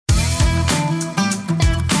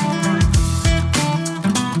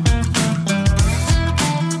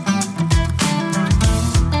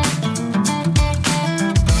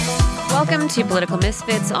to Political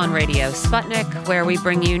Misfits on Radio Sputnik, where we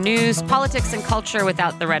bring you news, politics, and culture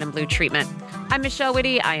without the red and blue treatment. I'm Michelle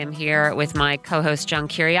Whitty. I am here with my co-host, John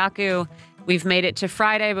Kiriakou. We've made it to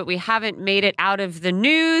Friday, but we haven't made it out of the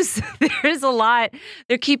news. There's a lot.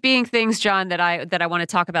 There keep being things, John, that I want to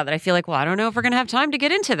talk about that I feel like, well, I don't know if we're going to have time to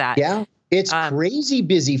get into that. Yeah, it's crazy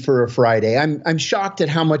busy for a Friday. I'm shocked at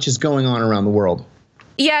how much is going on around the world.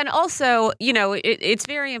 Yeah, and also, you know, it's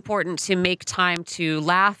very important to make time to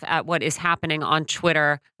laugh at what is happening on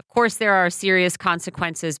Twitter. Of course, there are serious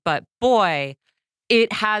consequences, but boy,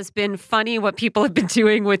 it has been funny what people have been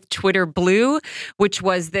doing with Twitter Blue, which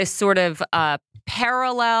was this sort of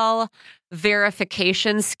parallel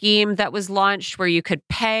verification scheme that was launched where you could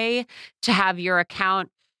pay to have your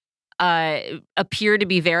account appear to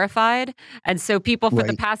be verified. And so people for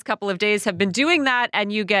the past couple of days have been doing that,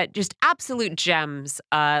 and you get just absolute gems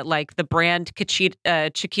like the brand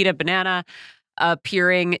Chiquita Banana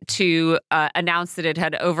appearing to announce that it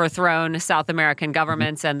had overthrown South American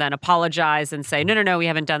governments and then apologize and say, no, we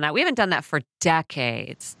haven't done that. We haven't done that for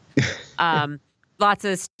decades. Lots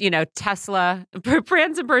of, Tesla,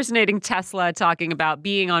 brands impersonating Tesla, talking about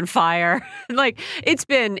being on fire. Like, it's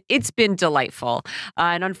been delightful.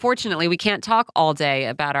 And unfortunately, we can't talk all day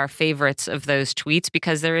about our favorites of those tweets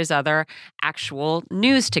because there is other actual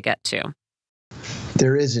news to get to.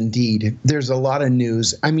 There is indeed. There's a lot of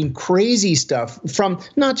news. I mean, crazy stuff from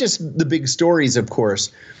not just the big stories, of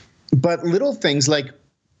course, but little things like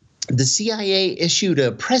the CIA issued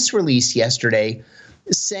a press release yesterday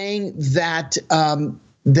saying that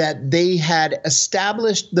that they had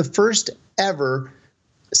established the first ever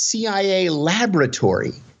CIA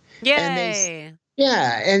laboratory. Yay!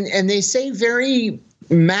 And they say very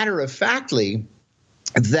matter-of-factly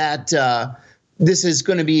that this is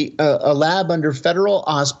going to be a lab under federal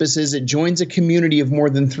auspices. It joins a community of more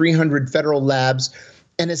than 300 federal labs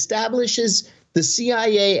and establishes the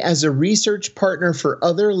CIA as a research partner for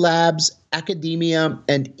other labs, academia,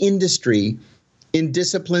 and industry in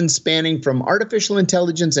disciplines spanning from artificial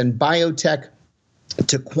intelligence and biotech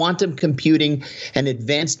to quantum computing and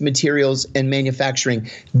advanced materials and manufacturing.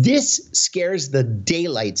 This scares the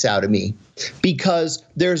daylights out of me because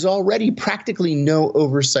there's already practically no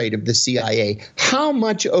oversight of the CIA. How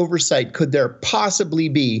much oversight could there possibly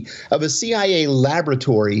be of a CIA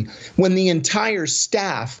laboratory when the entire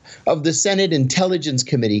staff of the Senate Intelligence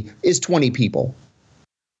Committee is 20 people?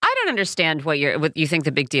 I don't understand what you think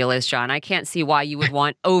the big deal is, John. I can't see why you would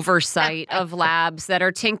want oversight of labs that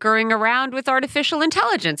are tinkering around with artificial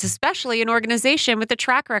intelligence, especially an organization with a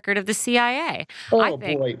track record of the CIA. Oh,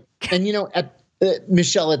 boy. And,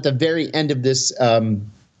 Michelle, at the very end of this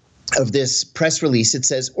press release, it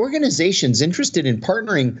says organizations interested in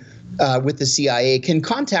partnering with the CIA can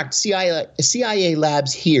contact CIA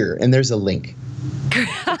labs here. And there's a link.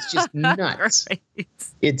 It's just nuts. Right.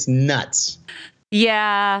 It's nuts.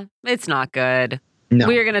 Yeah, it's not good. No.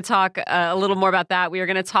 We are going to talk a little more about that. We are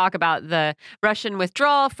going to talk about the Russian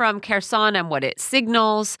withdrawal from Kherson and what it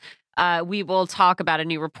signals. We will talk about a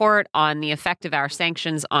new report on the effect of our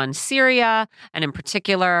sanctions on Syria, and in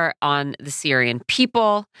particular on the Syrian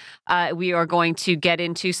people. We are going to get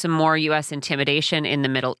into some more U.S. intimidation in the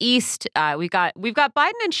Middle East. We've got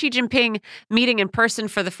Biden and Xi Jinping meeting in person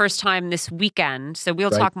for the first time this weekend, so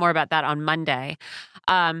we'll talk more about that on Monday.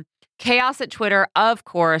 Chaos at Twitter, of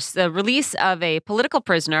course, the release of a political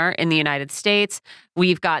prisoner in the United States.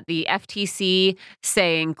 We've got the FTC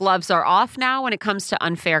saying gloves are off now when it comes to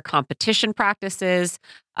unfair competition practices.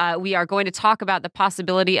 We are going to talk about the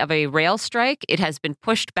possibility of a rail strike. It has been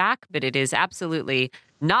pushed back, but it is absolutely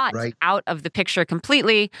not out of the picture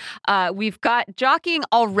completely. We've got jockeying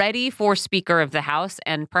already for Speaker of the House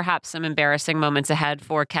and perhaps some embarrassing moments ahead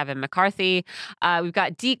for Kevin McCarthy. We've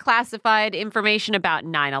got declassified information about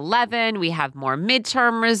 9/11. We have more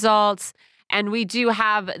midterm results. And we do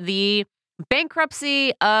have the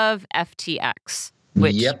bankruptcy of FTX,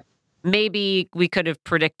 which maybe we could have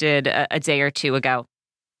predicted a day or two ago.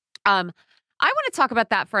 I want to talk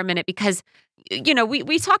about that for a minute because,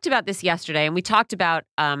 we talked about this yesterday, and we talked about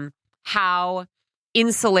how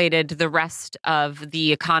insulated the rest of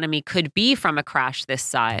the economy could be from a crash this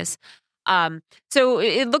size. So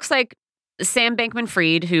it looks like Sam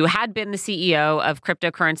Bankman-Fried, who had been the CEO of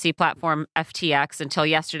cryptocurrency platform FTX until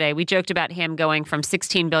yesterday, we joked about him going from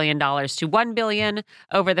 $16 billion to $1 billion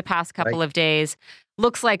over the past couple of days.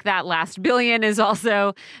 Looks like that last billion is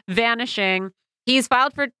also vanishing. He's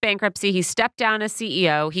filed for bankruptcy. He stepped down as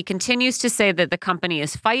CEO. He continues to say that the company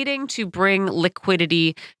is fighting to bring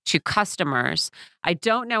liquidity to customers. I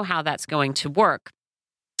don't know how that's going to work.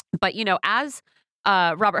 But, as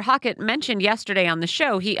Robert Hockett mentioned yesterday on the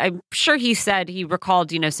show, I'm sure he said he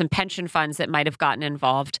recalled, some pension funds that might have gotten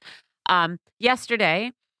involved.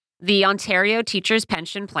 Yesterday, the Ontario Teachers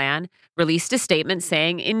Pension Plan released a statement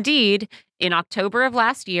saying, indeed, in October of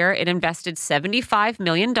last year, it invested $75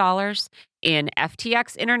 million in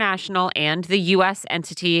FTX International and the U.S.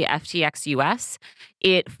 entity FTX US.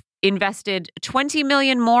 It invested $20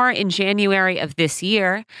 million more in January of this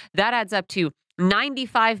year. That adds up to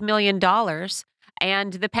 $95 million.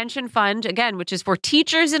 And the pension fund, again, which is for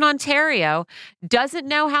teachers in Ontario, doesn't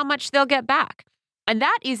know how much they'll get back. And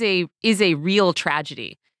that is a real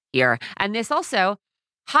tragedy here. And this also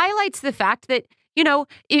highlights the fact that,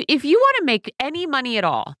 if you want to make any money at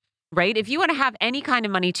all, right? If you want to have any kind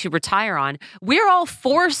of money to retire on, we're all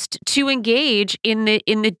forced to engage in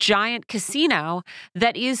the giant casino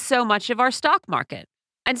that is so much of our stock market.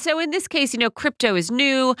 And so in this case, crypto is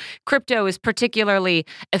new. Crypto is particularly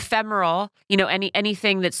ephemeral.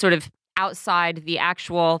 Anything that's sort of outside the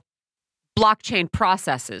actual blockchain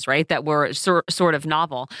processes, right, that were sort of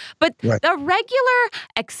novel. But right. The regular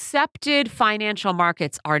accepted financial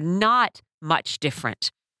markets are not much different.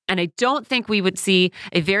 And I don't think we would see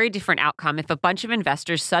a very different outcome if a bunch of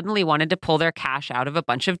investors suddenly wanted to pull their cash out of a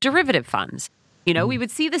bunch of derivative funds. We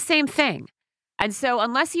would see the same thing. And so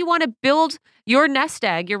unless you want to build your nest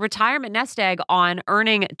egg, your retirement nest egg on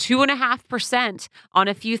earning 2.5% on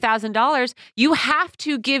a few $1,000s, you have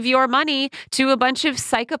to give your money to a bunch of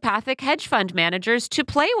psychopathic hedge fund managers to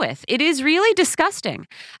play with. It is really disgusting.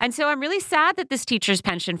 And so I'm really sad that this teacher's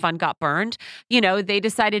pension fund got burned. They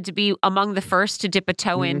decided to be among the first to dip a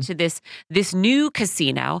toe into this new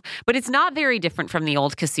casino, but it's not very different from the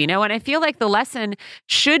old casino. And I feel like the lesson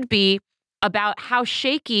should be about how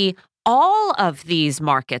shaky all of these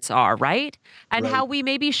markets are, right? And how we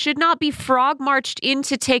maybe should not be frog marched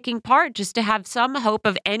into taking part just to have some hope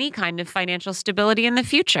of any kind of financial stability in the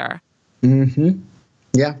future. Mm-hmm.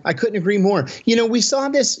 Yeah, I couldn't agree more. We saw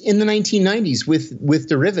this in the 1990s with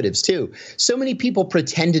derivatives, too. So many people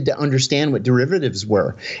pretended to understand what derivatives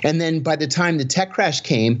were. And then by the time the tech crash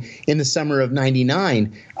came in the summer of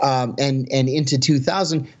 99 and into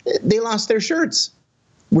 2000, they lost their shirts.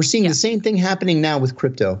 We're seeing the same thing happening now with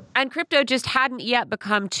crypto. And crypto just hadn't yet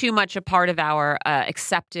become too much a part of our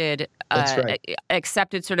accepted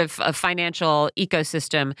sort of financial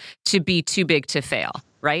ecosystem to be too big to fail,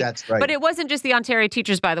 right? That's right. But it wasn't just the Ontario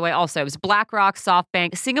teachers, by the way, also. It was BlackRock,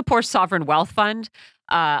 SoftBank, Singapore Sovereign Wealth Fund,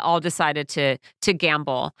 all decided to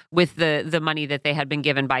gamble with the money that they had been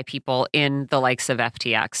given by people in the likes of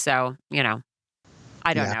FTX. So,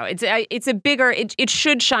 I don't know. It's a bigger. It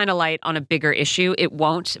should shine a light on a bigger issue. It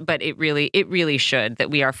won't, but it really should. That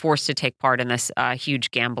we are forced to take part in this huge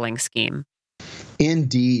gambling scheme.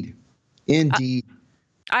 Indeed. I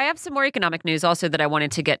have some more economic news also that I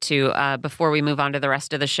wanted to get to before we move on to the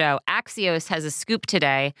rest of the show. Axios has a scoop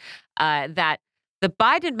today that the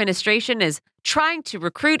Biden administration is trying to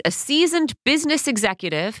recruit a seasoned business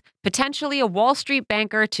executive, potentially a Wall Street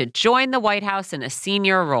banker, to join the White House in a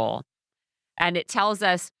senior role. And it tells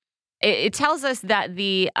us that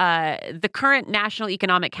the current National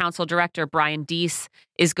Economic Council director, Brian Deese,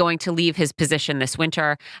 is going to leave his position this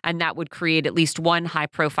winter, and that would create at least one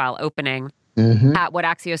high-profile opening at what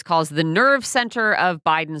Axios calls the nerve center of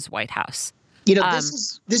Biden's White House.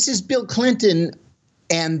 This is Bill Clinton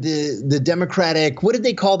and the Democratic. What did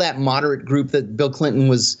they call that moderate group that Bill Clinton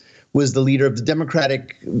was the leader of, the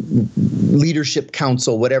Democratic Leadership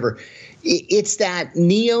Council, whatever. It's that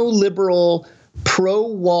neoliberal,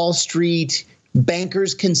 pro-Wall Street,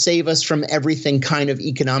 bankers can save us from everything kind of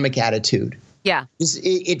economic attitude. Yeah.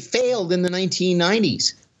 It failed in the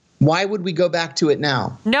 1990s. Why would we go back to it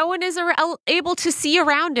now? No one is able to see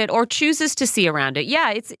around it or chooses to see around it.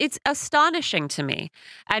 Yeah, it's astonishing to me.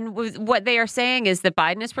 And what they are saying is that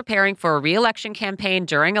Biden is preparing for a re-election campaign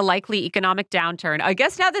during a likely economic downturn. I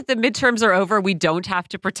guess now that the midterms are over, we don't have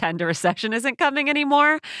to pretend a recession isn't coming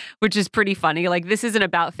anymore, which is pretty funny. Like, this isn't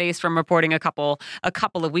about face from reporting a couple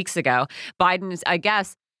of weeks ago. Biden's, I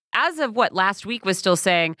guess, as of last week was still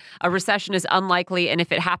saying a recession is unlikely, and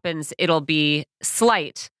if it happens, it'll be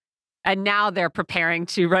slight. And now they're preparing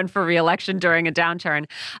to run for re-election during a downturn.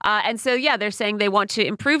 And so, they're saying they want to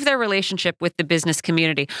improve their relationship with the business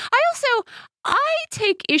community. I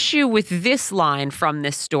take issue with this line from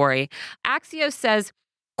this story. Axios says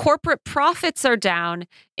corporate profits are down,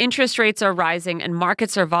 interest rates are rising, and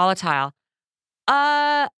markets are volatile.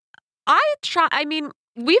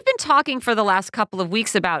 We've been talking for the last couple of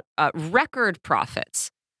weeks about record profits.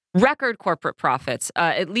 Record corporate profits,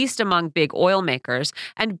 at least among big oil makers,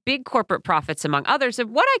 and big corporate profits among others.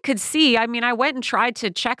 And what I could see, I went and tried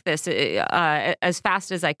to check this as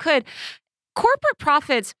fast as I could. corporate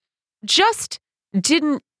profits just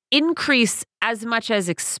didn't increase as much as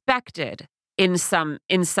expected in some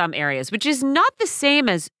areas, which is not the same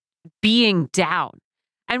as being down.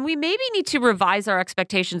 And we maybe need to revise our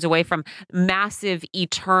expectations away from massive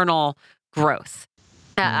eternal growth.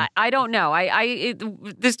 I don't know. I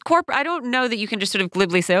don't know that you can just sort of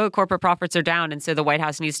glibly say, "Oh, corporate profits are down," and so the White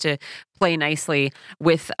House needs to play nicely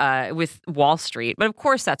with Wall Street. But of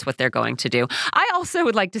course, that's what they're going to do. I also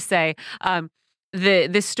would like to say.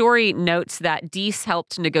 The story notes that Deese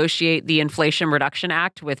helped negotiate the Inflation Reduction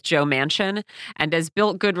Act with Joe Manchin and has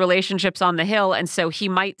built good relationships on the Hill. And so he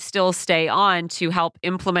might still stay on to help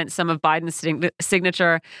implement some of Biden's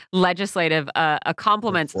signature legislative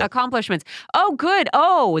accomplishments. Oh, good.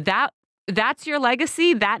 Oh, that's your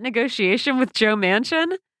legacy, that negotiation with Joe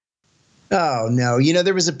Manchin? Oh, no.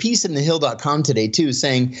 There was a piece in thehill.com today, too,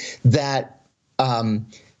 saying that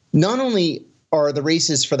not only are the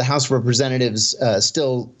races for the House of Representatives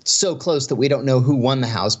still so close that we don't know who won the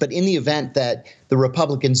House, but in the event that the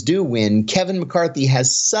Republicans do win, Kevin McCarthy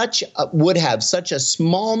would have such a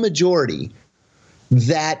small majority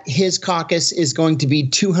that his caucus is going to be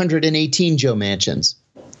 218 Joe Manchins.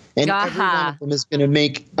 And every one of them is going to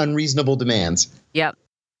make unreasonable demands. Yep.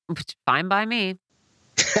 Fine by me.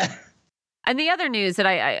 And the other news that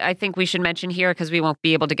I think we should mention here, because we won't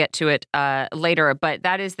be able to get to it later, but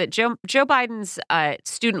that is that Joe Biden's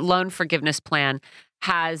student loan forgiveness plan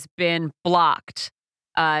has been blocked,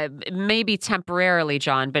 maybe temporarily,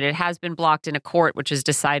 John, but it has been blocked in a court which has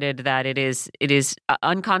decided that it is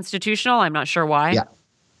unconstitutional. I'm not sure why.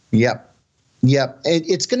 Yep.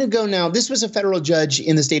 It's going to go now. This was a federal judge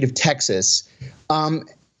in the state of Texas, and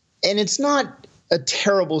it's not a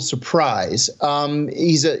terrible surprise.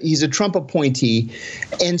 He's a Trump appointee.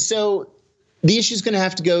 And so the issue is going to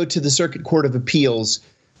have to go to the Circuit Court of Appeals,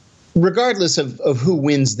 regardless of who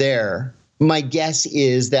wins there. My guess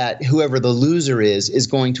is that whoever the loser is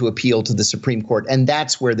going to appeal to the Supreme Court. And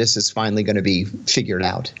that's where this is finally going to be figured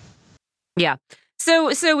out. Yeah.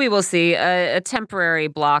 So we will see a temporary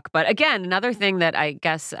block. But again, another thing that I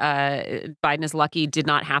guess Biden is lucky did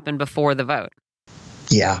not happen before the vote.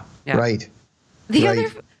 Yeah. Right.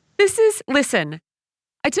 Listen,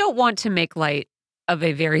 I don't want to make light of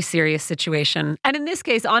a very serious situation. And in this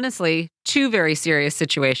case, honestly, two very serious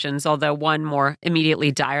situations, although one more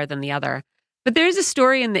immediately dire than the other. But there's a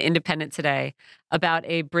story in The Independent today about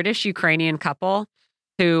a British-Ukrainian couple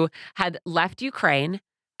who had left Ukraine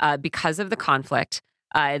because of the conflict.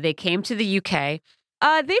 They came to the UK.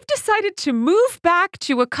 They've decided to move back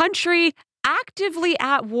to a country actively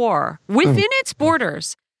at war within its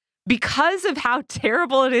borders, because of how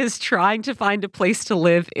terrible it is trying to find a place to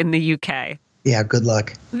live in the UK. Yeah, good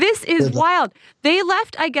luck. This is wild. They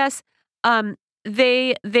left, I guess,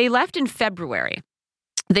 they left in February.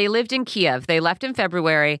 They lived in Kiev. They left in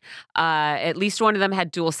February. At least one of them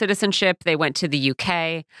had dual citizenship. They went to the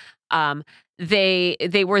UK.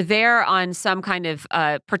 They were there on some kind of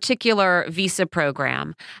particular visa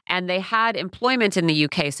program, and they had employment in the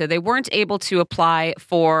UK, so they weren't able to apply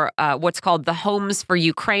for what's called the Homes for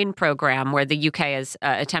Ukraine program, where the UK has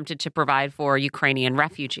attempted to provide for Ukrainian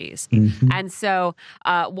refugees. Mm-hmm. And so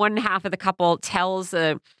one half of the couple tells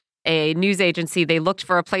a news agency they looked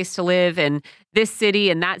for a place to live in this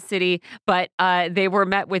city and that city, but they were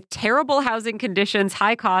met with terrible housing conditions,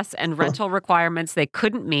 high costs, and rental requirements they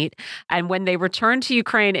couldn't meet. And when they returned to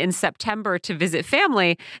Ukraine in September to visit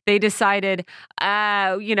family, they decided,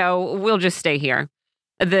 we'll just stay here.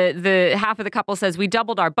 The half of the couple says, we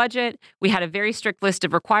doubled our budget. We had a very strict list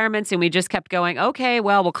of requirements, and we just kept going, okay,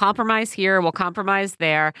 well, we'll compromise here, we'll compromise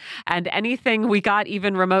there. And anything we got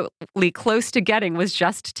even remotely close to getting was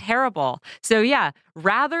just terrible. So yeah,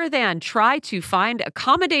 rather than try to find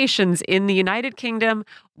accommodations in the United Kingdom,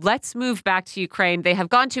 let's move back to Ukraine. They have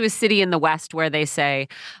gone to a city in the West where they say,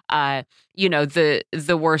 the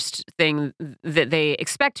worst thing that they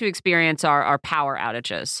expect to experience are power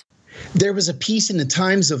outages. There was a piece in the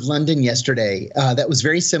Times of London yesterday that was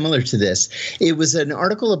very similar to this. It was an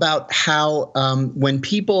article about how when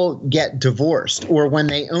people get divorced or when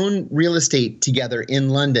they own real estate together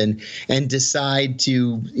in London and decide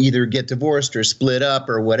to either get divorced or split up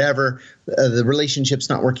or whatever, the relationship's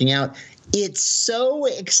not working out, it's so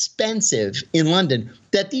expensive in London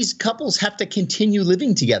that these couples have to continue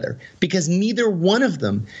living together because neither one of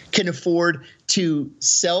them can afford to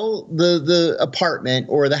sell the apartment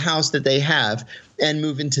or the house that they have and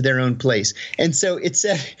move into their own place. And so it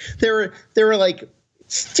said there were like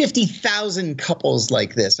 50,000 couples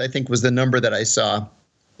like this, I think was the number that I saw.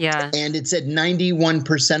 Yeah. And it said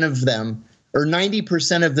 91% of them or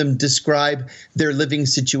 90% of them describe their living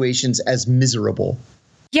situations as miserable.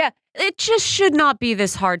 Yeah. It just should not be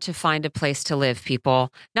this hard to find a place to live, people.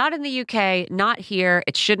 Not in the UK, not here.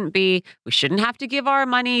 It shouldn't be. We shouldn't have to give our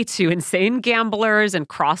money to insane gamblers and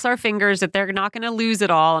cross our fingers that they're not going to lose it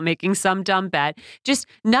all and making some dumb bet. Just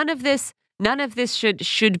none of this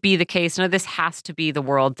should be the case. None of this has to be the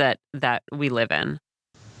world that we live in.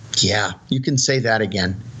 Yeah, you can say that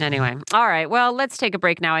again. Anyway, all right. Well, let's take a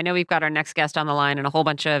break now. I know we've got our next guest on the line and a whole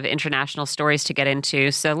bunch of international stories to get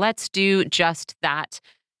into. So let's do just that.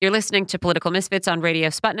 You're listening to Political Misfits on Radio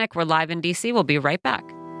Sputnik. We're live in D.C. We'll be right back.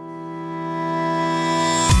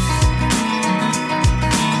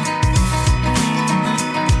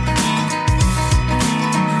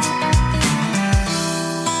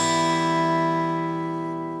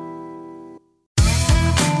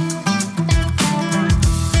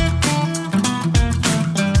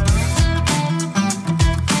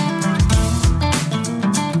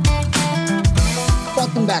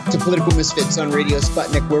 Welcome back to Political Misfits on Radio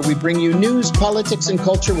Sputnik, where we bring you news, politics, and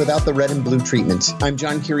culture without the red and blue treatment. I'm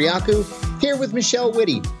John Kiriakou, here with Michelle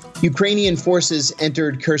Whitty. Ukrainian forces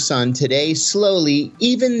entered Kherson today, slowly,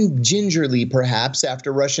 even gingerly perhaps,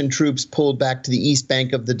 after Russian troops pulled back to the east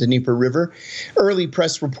bank of the Dnieper River. Early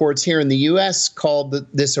press reports here in the U.S. called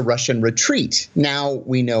this a Russian retreat. Now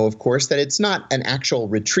we know, of course, that it's not an actual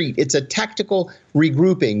retreat. It's a tactical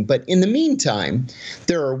regrouping. But in the meantime,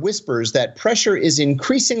 there are whispers that pressure is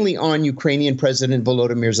increasingly on Ukrainian President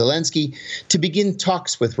Volodymyr Zelensky to begin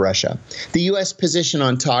talks with Russia. The U.S. position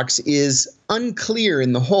on talks is unclear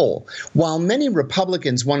in the whole. While many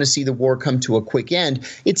Republicans want to see the war come to a quick end,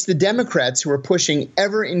 it's the Democrats who are pushing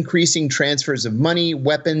ever-increasing transfers of money,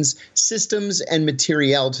 weapons, systems, and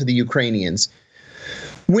materiel to the Ukrainians.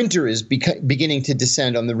 Winter is beginning to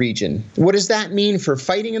descend on the region. What does that mean for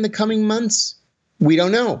fighting in the coming months? We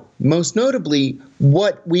don't know. Most notably,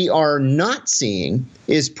 what we are not seeing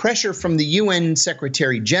is pressure from the UN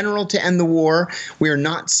Secretary General to end the war. We are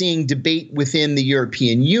not seeing debate within the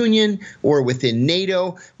European Union or within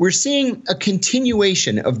NATO. We're seeing a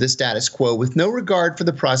continuation of the status quo with no regard for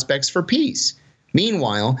the prospects for peace.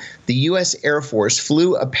 Meanwhile, the U.S. Air Force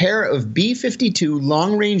flew a pair of B-52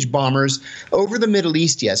 long-range bombers over the Middle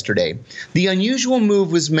East yesterday. The unusual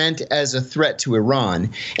move was meant as a threat to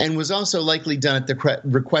Iran and was also likely done at the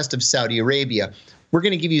request of Saudi Arabia. We're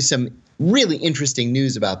going to give you some really interesting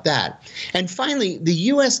news about that. And finally, the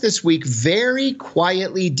U.S. this week very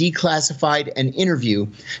quietly declassified an interview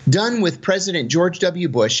done with President George W.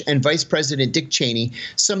 Bush and Vice President Dick Cheney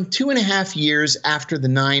some 2.5 years after the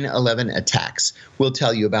 9/11 attacks. We'll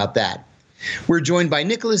tell you about that. We're joined by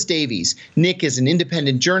Nicholas Davies. Nick is an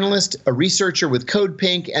independent journalist, a researcher with Code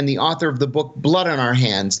Pink, and the author of the book Blood on Our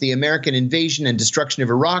Hands, The American Invasion and Destruction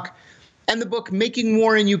of Iraq, and the book Making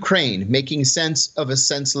War in Ukraine, Making Sense of a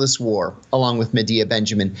Senseless War, along with Medea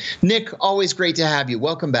Benjamin. Nick, always great to have you.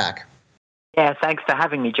 Welcome back. Yeah, thanks for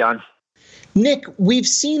having me, John. Nick, we've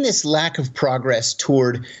seen this lack of progress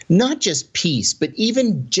toward not just peace, but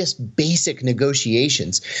even just basic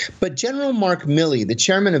negotiations. But General Mark Milley, the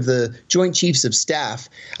chairman of the Joint Chiefs of Staff,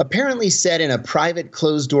 apparently said in a private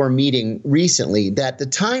closed-door meeting recently that the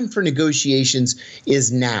time for negotiations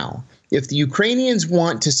is now. If the Ukrainians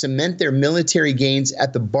want to cement their military gains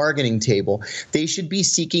at the bargaining table, they should be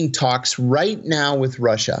seeking talks right now with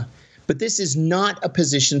Russia. But this is not a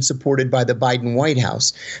position supported by the Biden White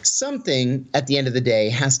House. Something, at the end of the day,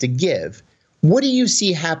 has to give. What do you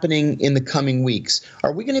see happening in the coming weeks?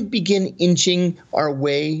 Are we going to begin inching our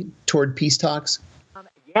way toward peace talks?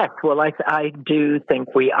 Yes, well, I do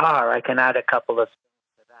think we are. I can add a couple of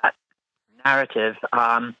things to that narrative.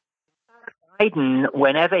 Biden,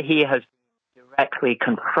 whenever he has directly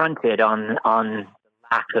confronted on the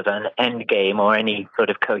lack of an end game or any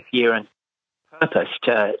sort of coherent purpose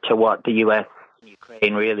to what the U.S. and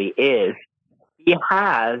Ukraine really is, he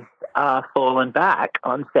has fallen back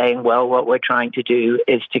on saying, well, what we're trying to do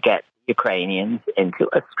is to get Ukrainians into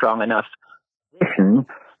a strong enough position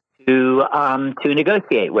to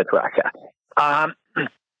negotiate with Russia. And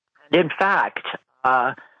in fact,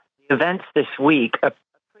 the events this week are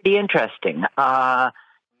pretty interesting.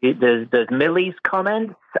 There's Milley's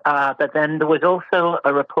comments, but then there was also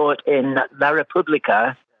a report in La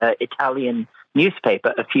Repubblica, Italian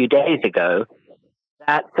newspaper, a few days ago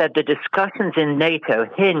that said the discussions in NATO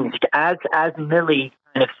hinged, as Milley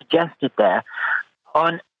kind of suggested there,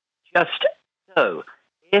 on just so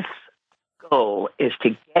if the goal is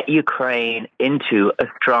to get Ukraine into a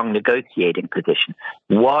strong negotiating position,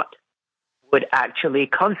 what would actually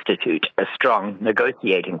constitute a strong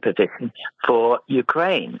negotiating position for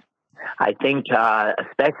Ukraine? I think,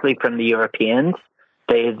 especially from the Europeans,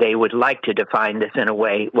 they would like to define this in a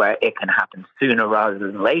way where it can happen sooner rather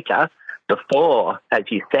than later. before, as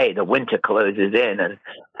you say, the winter closes in and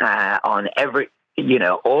on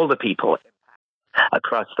all the people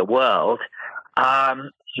across the world.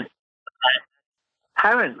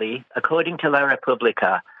 Apparently, according to La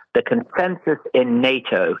Repubblica, the consensus in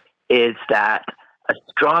NATO is that a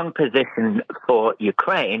strong position for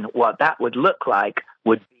Ukraine, what that would look like,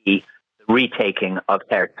 would be the retaking of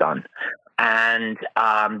Kherson. And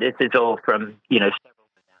this is all from, several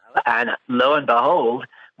now. And lo and behold,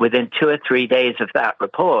 within 2 or 3 days of that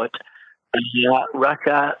report,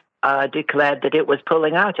 Russia declared that it was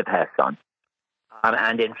pulling out of Kherson.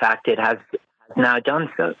 And in fact, it has now done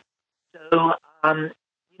so. So,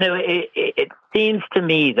 it seems to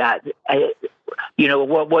me that,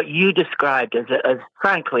 what you described as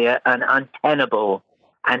frankly, an untenable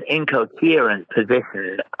and incoherent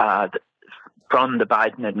position from the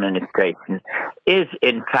Biden administration is,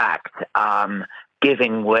 in fact,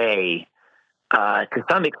 giving way to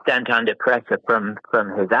some extent under pressure from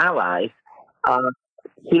his allies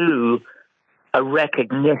to a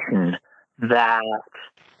recognition that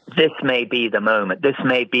this may be the moment. This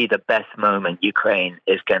may be the best moment Ukraine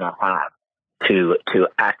is going to have to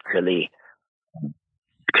actually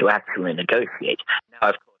negotiate. Now,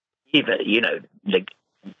 of course, even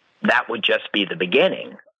that would just be the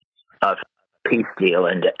beginning of a peace deal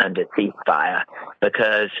and a ceasefire,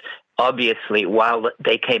 because obviously, while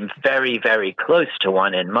they came very, very close to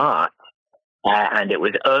one in March, and it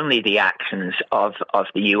was only the actions of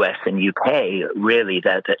the US and UK really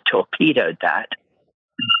that torpedoed that.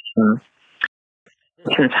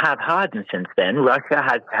 Since have hardened since then. Russia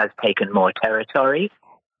has taken more territory.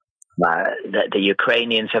 The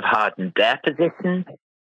Ukrainians have hardened their position.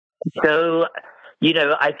 So,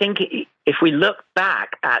 I think if we look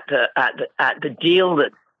back at the deal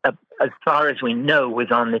that, as far as we know,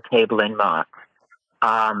 was on the table in March,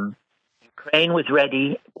 Ukraine was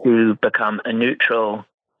ready to become a neutral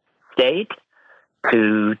state,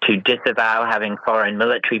 to disavow having foreign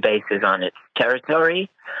military bases on its territory.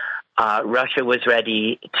 Russia was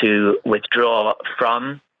ready to withdraw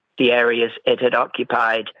from the areas it had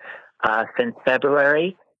occupied since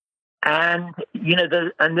February. And,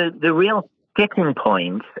 the real sticking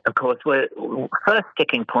points, of course, first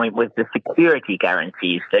sticking point was the security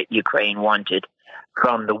guarantees that Ukraine wanted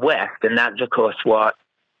from the West. And that's, of course, what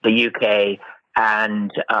the UK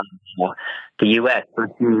and the US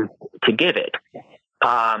refused to give it,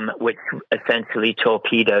 which essentially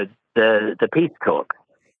torpedoed the peace talks.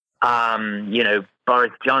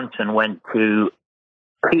 Boris Johnson went to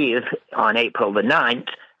Kiev on April the 9th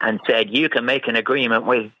and said, you can make an agreement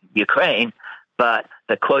with Ukraine, but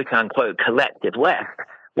the quote-unquote collective West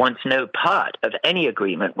wants no part of any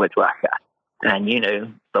agreement with Russia. And,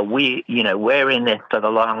 but we're in this for the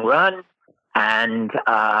long run, and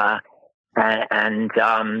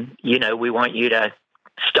we want you to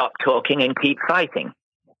stop talking and keep fighting.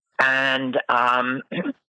 And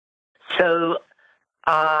so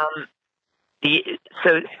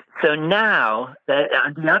now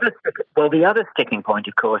the other sticking point,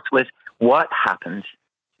 of course, was what happens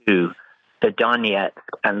to the Donetsk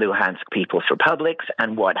and Luhansk People's Republics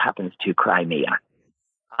and what happens to Crimea.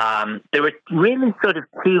 There were really sort of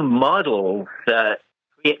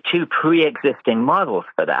two pre-existing models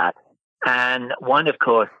for that. And one, of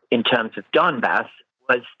course, in terms of Donbass,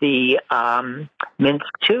 was the Minsk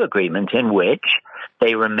II agreement, in which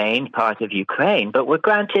they remained part of Ukraine, but were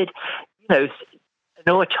granted, an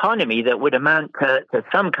autonomy that would amount to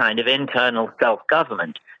some kind of internal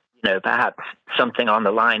self-government, perhaps something on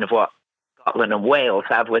the line of what Scotland and Wales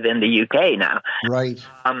have within the UK now. Right.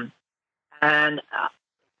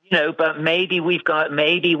 But maybe we've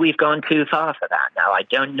gone too far for that now. I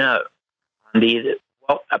don't know.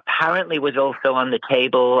 What apparently was also on the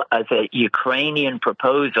table as a Ukrainian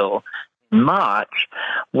proposal in March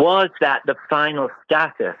was that the final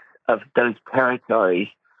status of those territories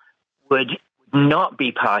would not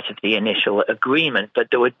be part of the initial agreement, but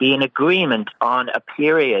there would be an agreement on a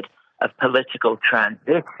period of political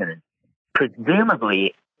transition,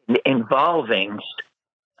 presumably involving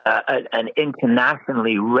an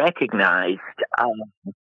internationally recognized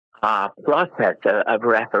process of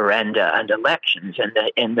referenda and elections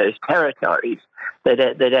in those territories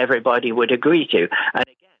that everybody would agree to. And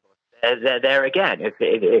again, there again, if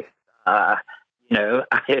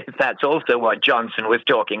that's also what Johnson was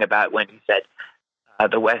talking about when he said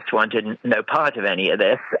the West wanted no part of any of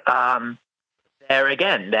this. There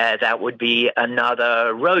again, that would be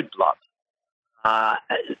another roadblock.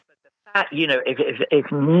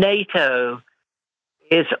 If NATO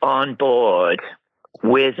is on board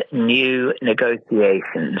with new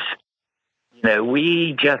negotiations,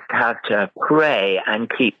 we just have to pray and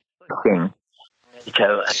keep pressing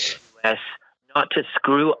NATO and the US not to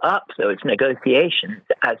screw up those negotiations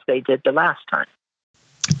as they did the last time.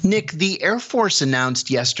 Nick, the Air Force announced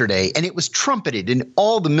yesterday, and it was trumpeted in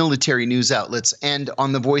all the military news outlets and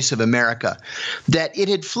on the Voice of America, that it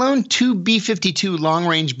had flown two B-52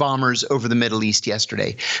 long-range bombers over the Middle East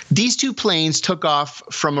yesterday. These two planes took off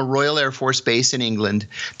from a Royal Air Force base in England.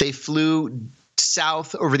 They flew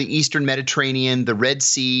south over the eastern Mediterranean, the Red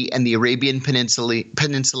Sea, and the Arabian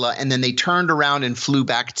Peninsula, and then they turned around and flew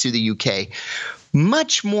back to the UK.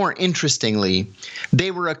 Much more interestingly,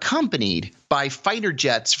 they were accompanied by fighter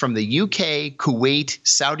jets from the UK, Kuwait,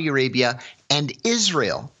 Saudi Arabia, and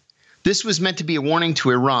Israel. This was meant to be a warning to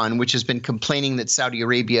Iran, which has been complaining that Saudi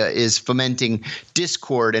Arabia is fomenting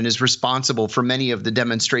discord and is responsible for many of the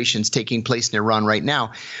demonstrations taking place in Iran right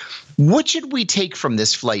now. What should we take from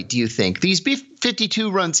this flight, do you think? These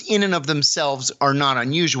B-52 runs in and of themselves are not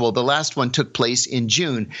unusual. The last one took place in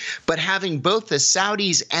June. But having both the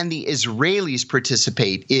Saudis and the Israelis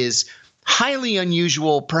participate is highly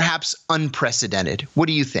unusual, perhaps unprecedented. What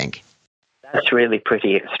do you think? That's really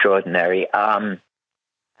pretty extraordinary. And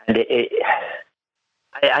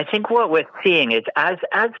I think what we're seeing is as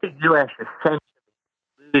the U.S. essentially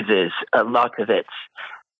loses a lot of its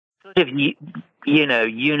sort of,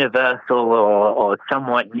 universal or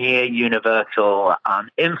somewhat near universal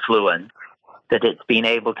influence that it's been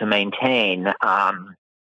able to maintain,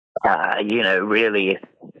 really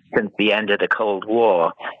since the end of the Cold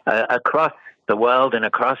War across the world and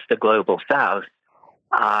across the global South.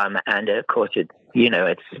 And of course, it's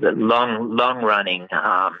the long running,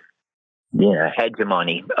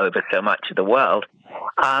 hegemony over so much of the world.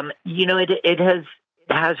 It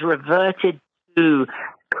has reverted to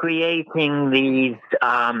creating these,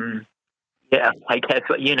 I guess,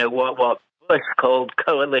 what Bush called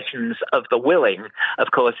coalitions of the willing.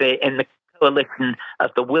 Of course, in the coalition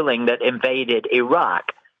of the willing that invaded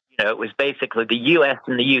Iraq, it was basically the U.S.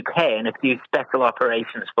 and the U.K. and a few special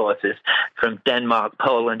operations forces from Denmark,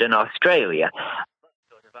 Poland, and Australia.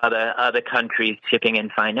 Sort of other countries chipping in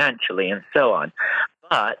financially and so on.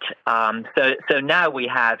 But so now we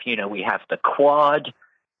have the Quad,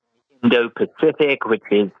 Indo-Pacific, which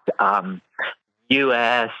is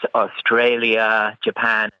U.S., Australia,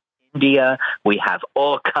 Japan, India. We have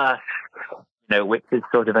AUKUS, which is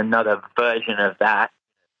sort of another version of that,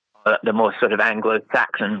 the more sort of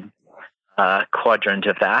Anglo-Saxon quadrant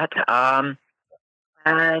of that,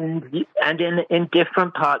 and in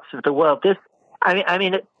different parts of the world. It's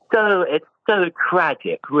so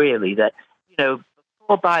tragic, really, that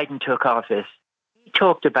before Biden took office, he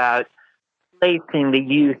talked about placing the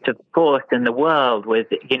use of force in the world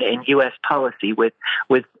in U.S. policy with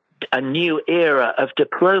a new era of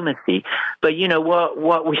diplomacy. But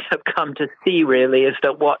what we have come to see really is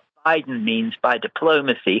that what Biden means by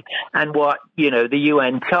diplomacy and what the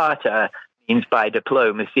UN Charter means by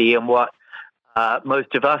diplomacy and what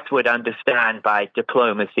most of us would understand by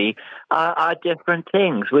diplomacy are different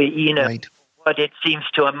things. Right. What it seems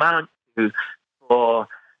to amount to for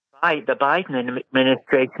the Biden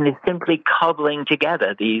administration is simply cobbling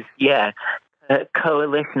together these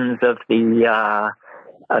coalitions of the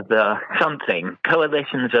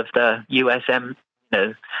coalitions of the USM,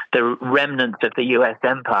 the remnants of the U.S.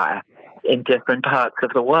 empire in different parts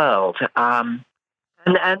of the world. And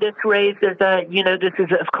this raises this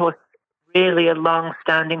is, of course, really a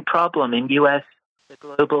long-standing problem in U.S. the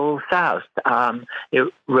global South.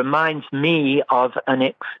 It reminds me of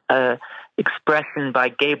an expression by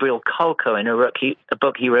Gabriel Kolko in a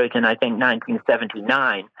book he wrote in, I think,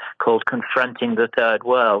 1979 called Confronting the Third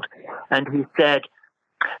World. And he said,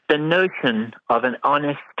 the notion of an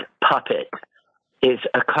honest puppet is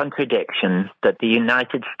a contradiction that the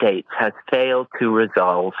United States has failed to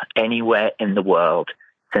resolve anywhere in the world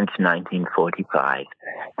since 1945.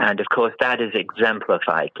 And of course, that is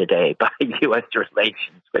exemplified today by U.S.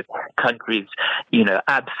 relations with countries,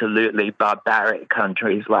 absolutely barbaric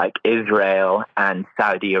countries like Israel and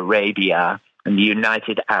Saudi Arabia and the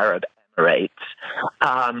United Arab Emirates.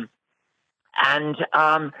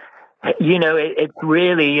 It's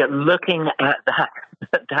really looking at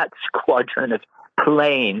that squadron of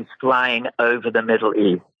planes flying over the Middle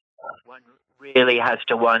East. One really has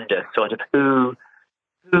to wonder sort of who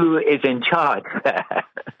is in charge there.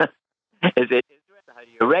 Is it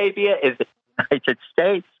Saudi Arabia? Is it the United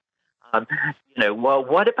States?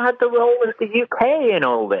 What about the role of the UK in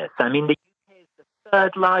all this? I mean, the UK is the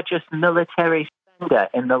third largest military spender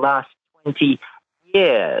in the last 20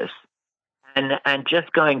 years. And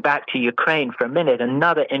just going back to Ukraine for a minute,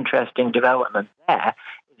 another interesting development there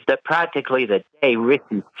is that practically the day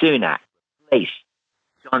Rishi Sunak replaced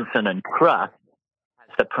Johnson and Truss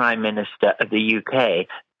as the Prime Minister of the UK,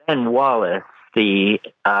 Ben Wallace, the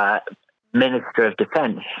Minister of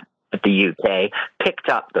Defence of the UK, picked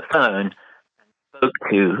up the phone and spoke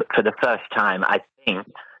to, for the first time, I think,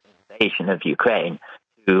 the invasion of Ukraine,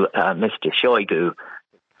 to Mr. Shoigu,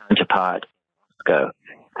 his counterpart in Moscow.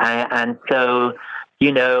 And so,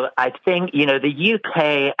 I think, the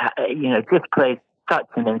UK, just plays such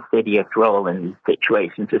an insidious role in these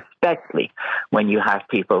situations, especially when you have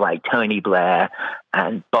people like Tony Blair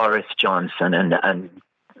and Boris Johnson and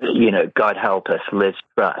God help us, Liz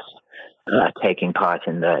Truss, taking part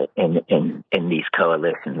in these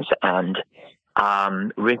coalitions. And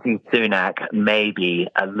Rishi Sunak may be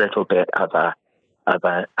a little bit of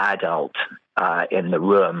an adult in the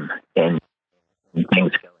room in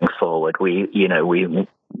things going forward.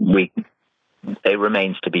 It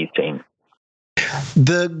remains to be seen.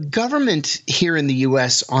 The government here in the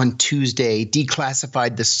U.S. on Tuesday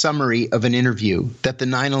declassified the summary of an interview that the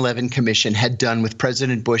 9/11 Commission had done with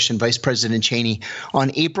President Bush and Vice President Cheney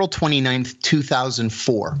on April 29th,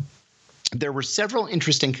 2004. There were several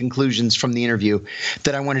interesting conclusions from the interview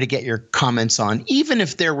that I wanted to get your comments on, even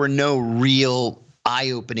if there were no real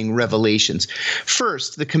eye-opening revelations.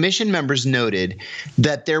 First, the commission members noted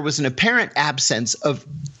that there was an apparent absence of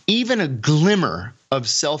even a glimmer of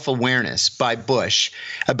self-awareness by Bush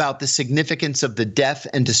about the significance of the death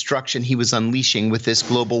and destruction he was unleashing with this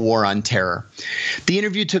global war on terror. The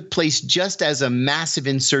interview took place just as a massive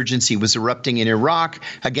insurgency was erupting in Iraq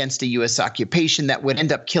against a U.S. occupation that would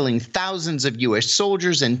end up killing thousands of U.S.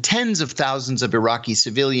 soldiers and tens of thousands of Iraqi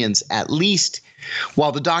civilians at least.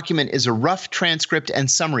 While the document is a rough transcript and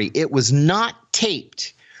summary, it was not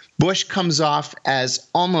taped. Bush comes off as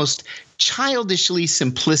almost childishly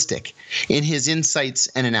simplistic in his insights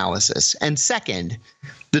and analysis. And second,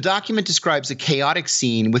 the document describes a chaotic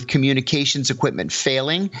scene with communications equipment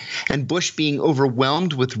failing and Bush being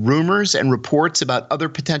overwhelmed with rumors and reports about other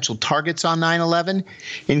potential targets on 9/11,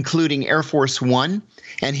 including Air Force One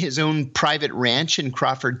and his own private ranch in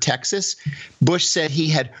Crawford, Texas. Bush said he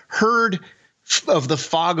had heard of the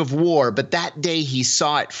fog of war, but that day he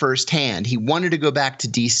saw it firsthand. He wanted to go back to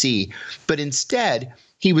D.C., but instead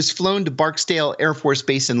he was flown to Barksdale Air Force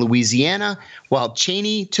Base in Louisiana while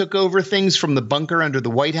Cheney took over things from the bunker under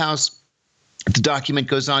the White House. The document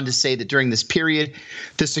goes on to say that during this period,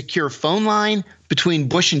 the secure phone line between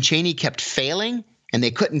Bush and Cheney kept failing, and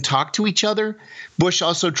they couldn't talk to each other. Bush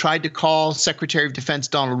also tried to call Secretary of Defense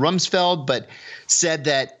Donald Rumsfeld, but said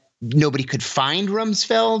that nobody could find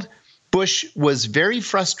Rumsfeld. Bush was very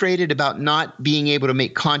frustrated about not being able to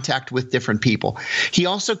make contact with different people. He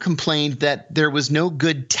also complained that there was no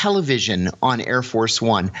good television on Air Force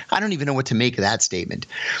One. I don't even know what to make of that statement.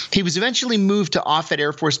 He was eventually moved to Offutt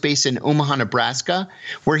Air Force Base in Omaha, Nebraska,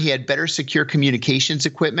 where he had better secure communications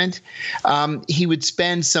equipment. He would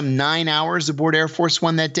spend some 9 hours aboard Air Force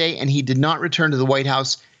One that day, and he did not return to the White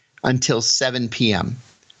House until 7 p.m.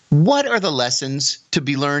 What are the lessons to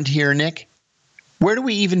be learned here, Nick? Where do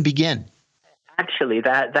we even begin? Actually,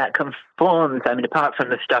 that conforms, apart from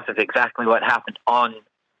the stuff of exactly what happened on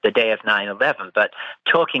the day of 9/11, but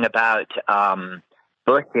talking about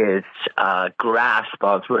Bush's grasp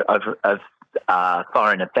of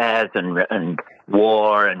foreign affairs and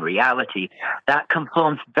war and reality, that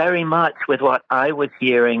conforms very much with what I was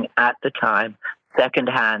hearing at the time,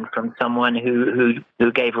 secondhand, from someone who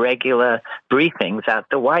gave regular briefings at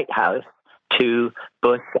the White House to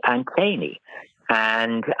Bush and Cheney.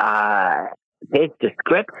 And his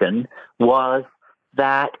description was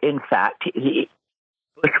that, in fact,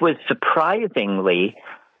 Bush was surprisingly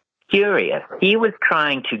curious. He was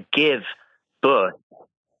trying to give Bush,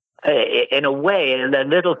 in a way, a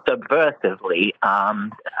little subversively,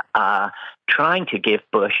 trying to give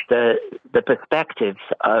Bush the perspectives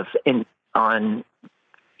on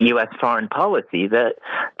U.S. foreign policy that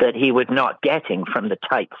he was not getting from the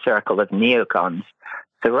tight circle of neocons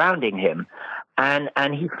surrounding him.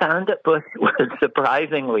 And he found that Bush was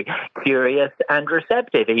surprisingly curious and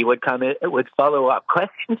receptive. He would come in with follow-up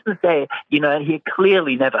questions and say, he had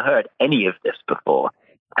clearly never heard any of this before.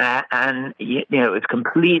 And it was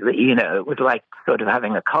completely, it was like sort of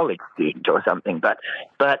having a college student or something. But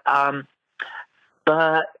these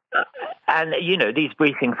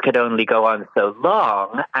briefings could only go on so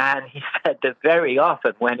long. And he said that very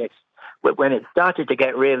often when it started to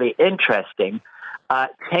get really interesting,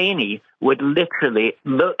 Cheney would literally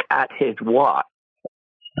look at his watch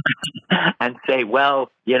and say, well,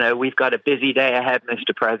 we've got a busy day ahead,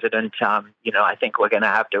 Mr. President. I think we're going to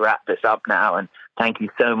have to wrap this up now. And thank you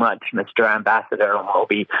so much, Mr. Ambassador. And we'll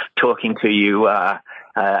be talking to you,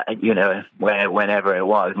 whenever it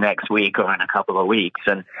was, next week or in a couple of weeks.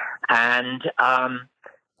 And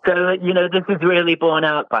So, this is really borne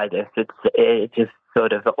out by this. It just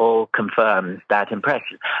sort of all confirms that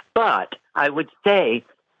impression. But I would say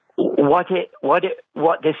what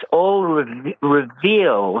this all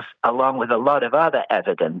reveals, along with a lot of other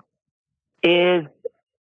evidence, is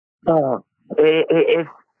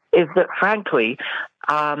is that, frankly,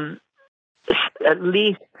 at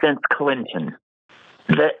least since Clinton,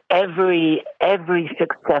 that every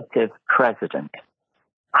successive president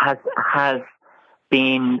has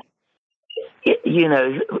been,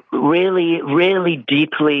 really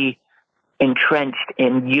deeply entrenched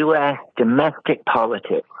in U.S. domestic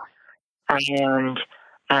politics, and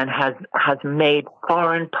has made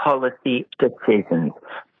foreign policy decisions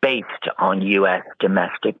based on U.S.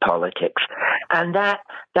 domestic politics, and that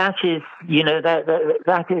is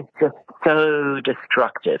that is just so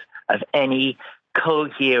destructive of any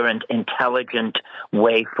coherent, intelligent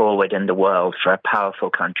way forward in the world for a powerful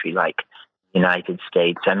country like the United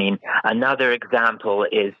States. I mean, another example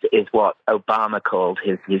is what Obama called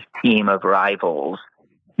his team of rivals.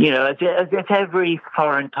 As if every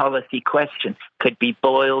foreign policy question could be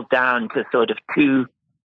boiled down to sort of two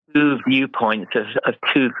viewpoints of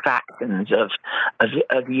two factions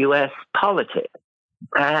of U.S. politics.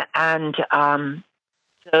 I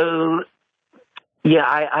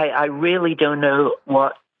really don't know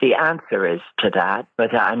what the answer is to that,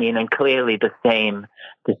 but I mean, and clearly the same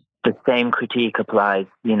critique applies,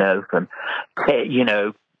 from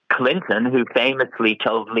Clinton, who famously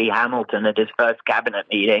told Lee Hamilton at his first cabinet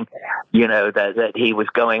meeting, that he was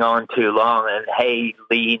going on too long, and hey,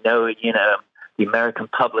 Lee, no, the American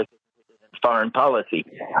public is in foreign policy,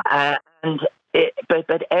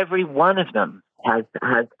 but every one of them has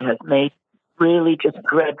made really just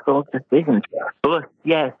dreadful decisions. Bush,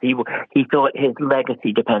 yes, he thought his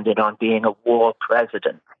legacy depended on being a war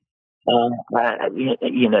president. Then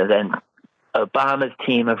Obama's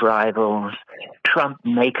team of rivals, Trump,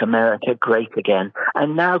 make America great again,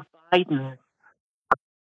 and now Biden's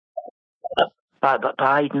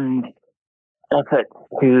effort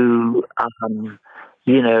to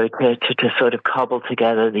sort of cobble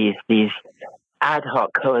together these ad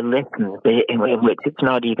hoc coalitions in which it's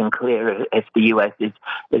not even clear if the U.S. is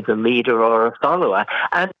a leader or a follower.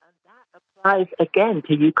 And that applies again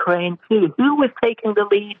to Ukraine too. Who was taking the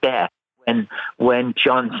lead there when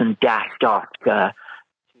Johnson dashed off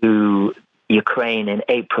to Ukraine in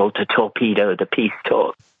April to torpedo the peace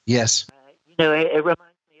talks? Yes. It reminds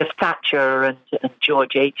me of Thatcher and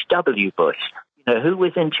George H.W. Bush. Who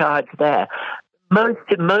was in charge there? Most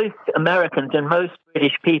Americans and most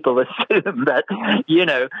British people assume that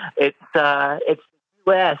it's the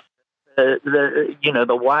U.S.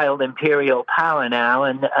 The wild imperial power now,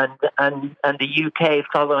 and the UK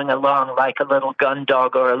following along like a little gun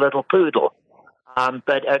dog or a little poodle.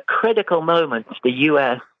 But at critical moments, the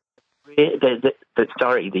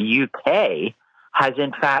UK has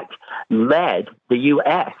in fact led the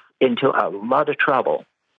US into a lot of trouble.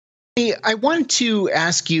 I want to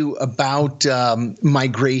ask you about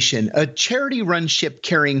migration. A charity-run ship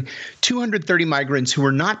carrying 230 migrants who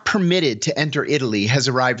were not permitted to enter Italy has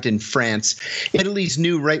arrived in France. Italy's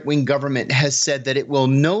new right-wing government has said that it will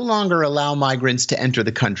no longer allow migrants to enter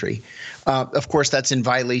the country. Of course, that's in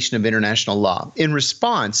violation of international law. In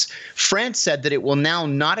response, France said that it will now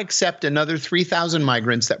not accept another 3,000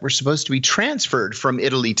 migrants that were supposed to be transferred from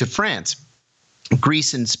Italy to France.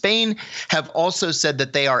 Greece and Spain have also said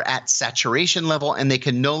that they are at saturation level and they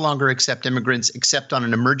can no longer accept immigrants except on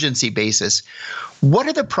an emergency basis. What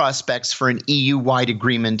are the prospects for an EU-wide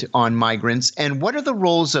agreement on migrants, and what are the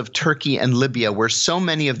roles of Turkey and Libya, where so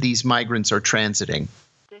many of these migrants are transiting?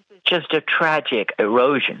 This is just a tragic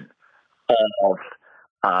erosion of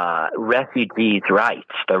refugees'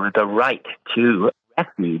 rights, the right to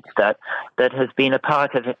refuge that has been a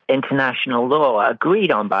part of international law agreed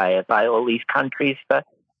on by all these countries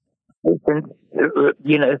since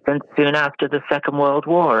soon after the Second World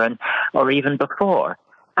War or even before.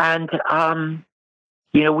 And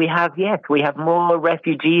we have more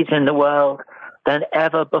refugees in the world than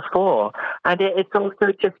ever before, and it's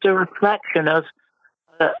also just a reflection of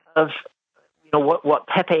what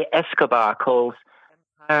Pepe Escobar calls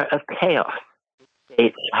empire of chaos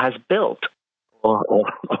it has built or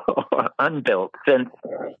unbuilt since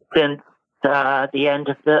the end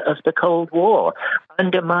of the Cold War,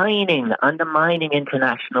 undermining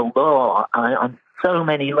international law on so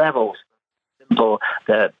many levels.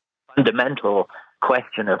 The fundamental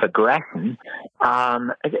question of aggression,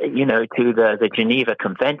 to the Geneva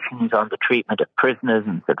Conventions on the treatment of prisoners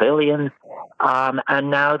and civilians, and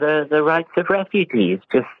now the rights of refugees,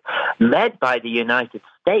 just led by the United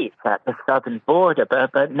States at the southern border,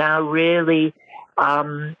 but now really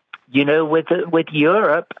with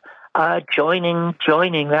Europe joining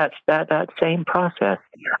that same process.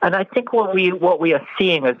 And I think what we are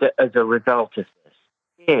seeing as a result of this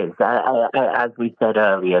is, as we said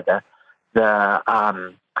earlier,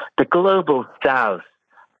 the global South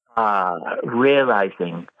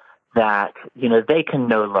realizing that they can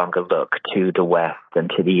no longer look to the West and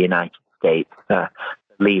to the United States for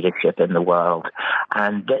leadership in the world,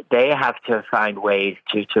 and that they have to find ways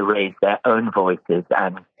to raise their own voices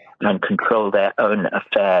and control their own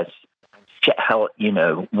affairs, help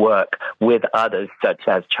work with others such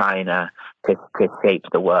as China to shape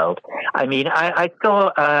the world. I mean, I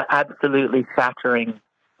saw absolutely shattering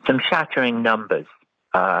numbers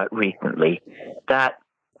recently that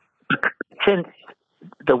since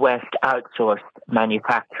the West outsourced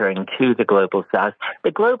manufacturing to the Global South, the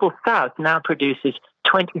Global South now produces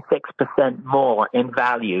 26% more in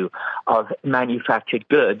value of manufactured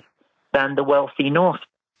goods than the wealthy North.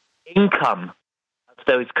 Income of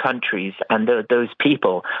those countries and those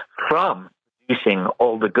people from producing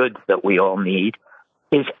all the goods that we all need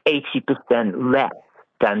is 80% less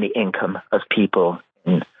than the income of people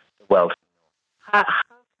in the wealthy North.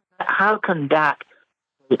 How can that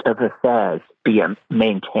state of affairs be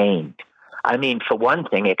maintained? I mean, for one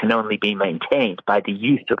thing, it can only be maintained by the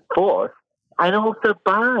use of force and also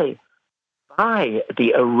by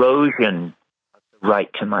the erosion of the right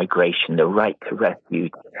to migration, the right to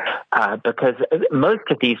refuge, because most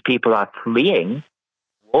of these people are fleeing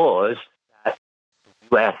wars that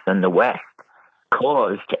the U.S. and the West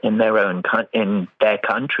caused in their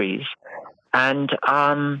countries, and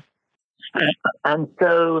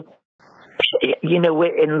so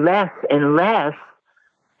unless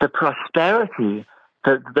the prosperity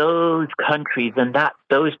that those countries and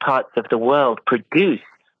those parts of the world produce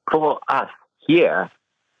for us here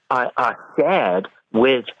are shared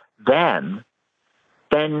with them,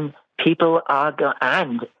 then people are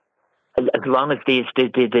and as long as these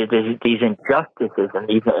injustices and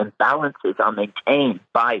these imbalances are maintained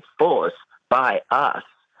by force by us,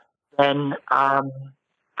 then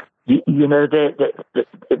these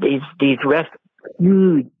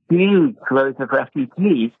huge flows of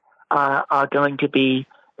refugees are going to be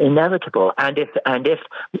inevitable. And if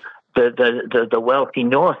the wealthy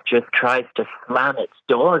North just tries to slam its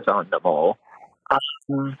doors on them all,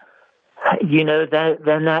 then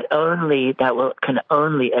that can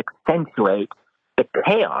only accentuate the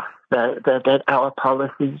chaos that our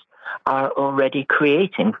policies are already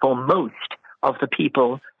creating for most of the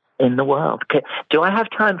people in the world. Do I have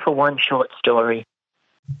time for one short story?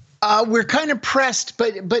 We're kind of pressed,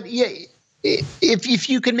 but yeah, if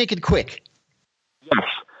you can make it quick. Yes.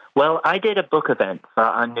 Well, I did a book event for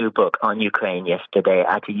our new book on Ukraine yesterday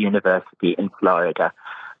at a university in Florida,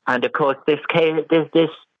 and of course, this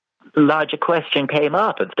larger question came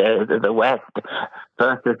up of the West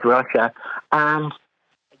versus Russia, and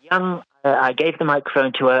I gave the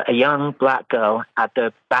microphone to a young black girl at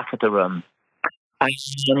the back of the room,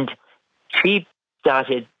 and she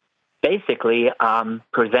started basically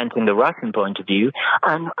presenting the Russian point of view,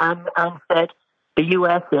 and said the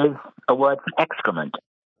U.S. is a word for excrement.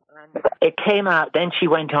 And it came out, then she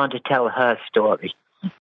went on to tell her story.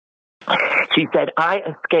 She said, I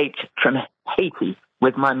escaped from Haiti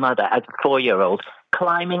with my mother as a 4-year-old,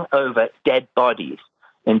 climbing over dead bodies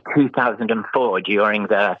in 2004 during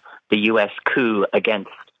the U.S. coup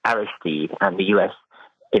against Aristide and the U.S.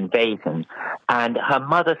 invasion. And her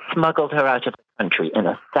mother smuggled her out of the country in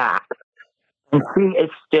a sack. And she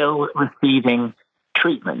is still receiving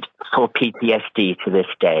treatment for PTSD to this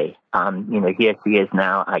day. Here she is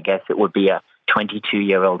now. I guess it would be a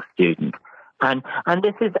 22-year-old student. And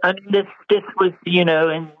this was in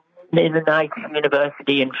a nice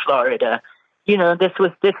university in Florida. This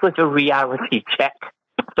was a reality check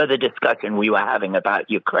for the discussion we were having about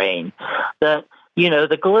Ukraine. That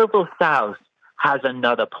the global South has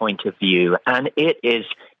another point of view, and it is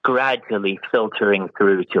gradually filtering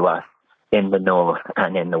through to us in the North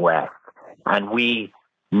and in the West. And we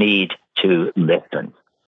need to listen.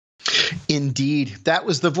 Indeed. That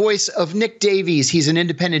was the voice of Nick Davies. He's an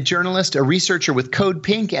independent journalist, a researcher with Code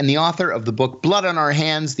Pink, and the author of the book Blood on Our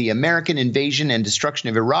Hands, The American Invasion and Destruction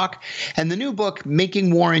of Iraq, and the new book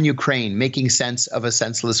Making War in Ukraine, Making Sense of a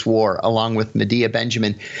Senseless War, along with Medea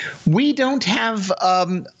Benjamin. We don't have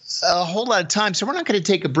a whole lot of time, so we're not going to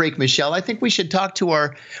take a break, Michelle. I think we should talk to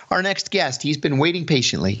our next guest. He's been waiting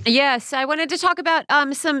patiently. Yes, I wanted to talk about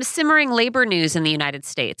some simmering labor news in the United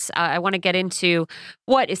States. I want to get into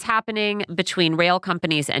what is happening between rail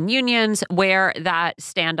companies and unions, where that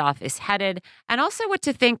standoff is headed, and also what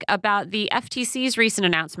to think about the FTC's recent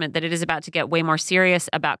announcement that it is about to get way more serious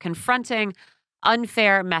about confronting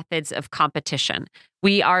unfair methods of competition.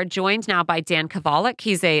 We are joined now by Dan Kovalik.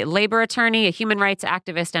 He's a labor attorney, a human rights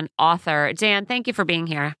activist, and author. Dan, thank you for being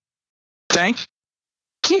here. Thank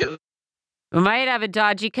you. We might have a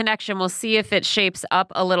dodgy connection. We'll see if it shapes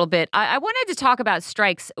up a little bit. I wanted to talk about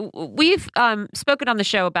strikes. We've spoken on the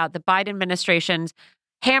show about the Biden administration's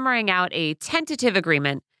hammering out a tentative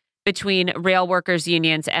agreement between rail workers'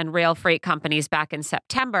 unions and rail freight companies back in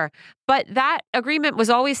September. But that agreement was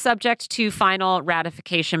always subject to final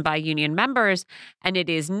ratification by union members, and it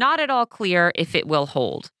is not at all clear if it will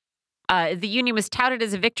hold. The union was touted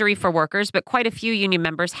as a victory for workers, but quite a few union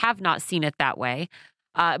members have not seen it that way.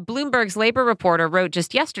 Bloomberg's labor reporter wrote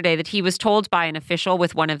just yesterday that he was told by an official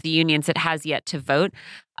with one of the unions that has yet to vote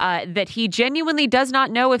that he genuinely does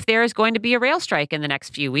not know if there is going to be a rail strike in the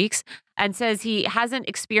next few weeks, and says he hasn't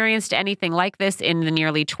experienced anything like this in the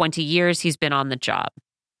nearly 20 years he's been on the job.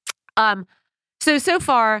 So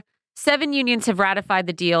far, 7 unions have ratified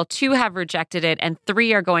the deal, 2 have rejected it, and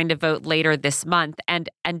 3 are going to vote later this month. And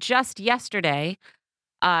just yesterday,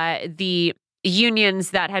 the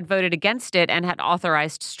unions that had voted against it and had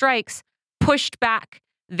authorized strikes pushed back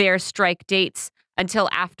their strike dates until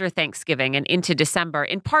after Thanksgiving and into December,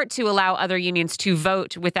 in part to allow other unions to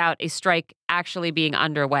vote without a strike actually being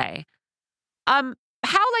underway.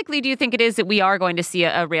 How likely do you think it is that we are going to see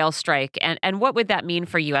a rail strike, and what would that mean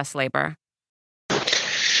for U.S. labor?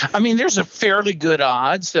 I mean, there's a fairly good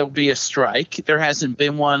odds there'll be a strike. There hasn't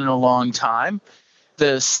been one in a long time.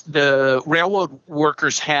 The railroad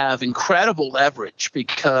workers have incredible leverage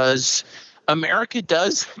because America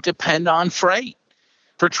does depend on freight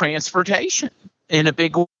for transportation in a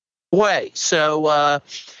big way. So,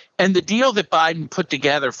 and the deal that Biden put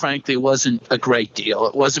together, frankly, wasn't a great deal.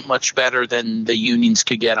 It wasn't much better than the unions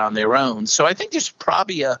could get on their own. So I think there's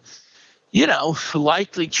probably a,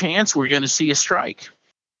 likely chance we're going to see a strike.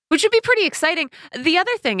 Which would be pretty exciting. The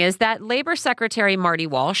other thing is that Labor Secretary Marty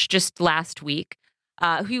Walsh, just last week,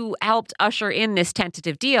 who helped usher in this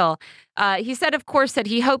tentative deal, he said, of course, that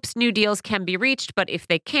he hopes new deals can be reached, but if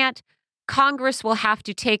they can't, Congress will have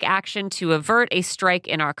to take action to avert a strike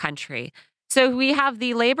in our country. So we have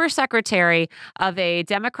the labor secretary of a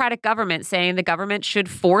Democratic government saying the government should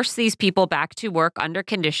force these people back to work under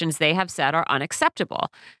conditions they have said are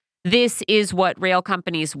unacceptable. This is what rail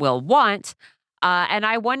companies will want. And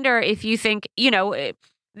I wonder if you think,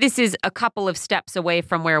 this is a couple of steps away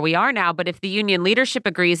from where we are now, but if the union leadership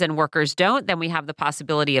agrees and workers don't, then we have the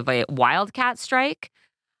possibility of a wildcat strike.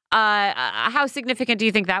 How significant do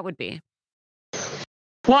you think that would be?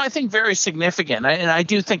 Well, I think very significant. And I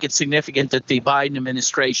do think it's significant that the Biden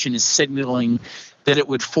administration is signaling that it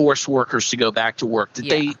would force workers to go back to work, that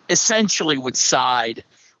they essentially would side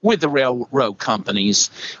with the railroad companies,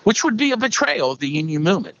 which would be a betrayal of the union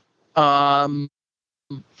movement.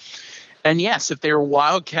 And yes, if there were a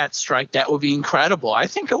wildcat strike, that would be incredible. I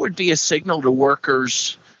think it would be a signal to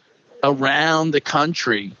workers around the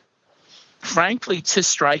country, frankly, to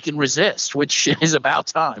strike and resist, which is about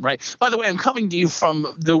time, right? By the way, I'm coming to you from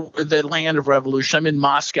the land of revolution. I'm in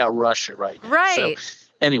Moscow, Russia right now. Right. So,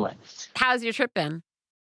 anyway. How's your trip been?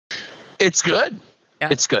 It's good. Yeah.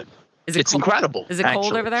 It's good. It's incredible. Is it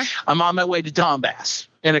cold over there? I'm on my way to Donbass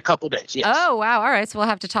in a couple days. Yes. Oh, wow. All right. So we'll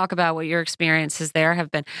have to talk about what your experiences there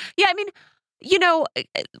have been. Yeah, I mean,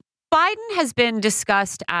 Biden has been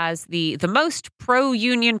discussed as the most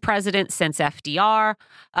pro-union president since FDR.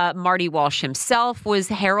 Marty Walsh himself was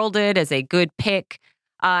heralded as a good pick.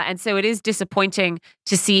 And so it is disappointing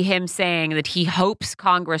to see him saying that he hopes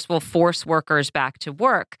Congress will force workers back to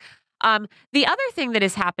work. The other thing that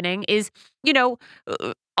is happening is,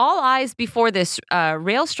 all eyes before this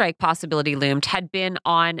rail strike possibility loomed had been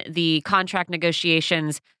on the contract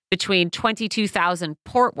negotiations between 22,000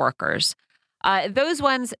 port workers. Those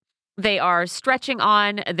ones, they are stretching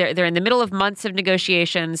on. They're in the middle of months of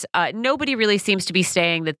negotiations. Nobody really seems to be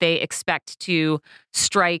saying that they expect to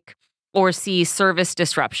strike or see service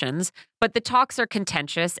disruptions. But the talks are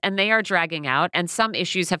contentious and they are dragging out, and some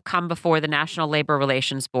issues have come before the National Labor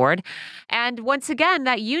Relations Board. And once again,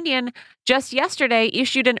 that union just yesterday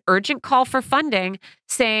issued an urgent call for funding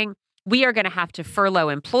saying, we are going to have to furlough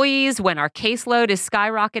employees when our caseload is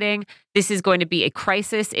skyrocketing. This is going to be a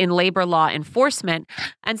crisis in labor law enforcement.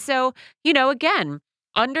 And so, again,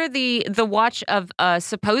 under the watch of a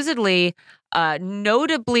supposedly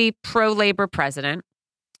notably pro-labor president,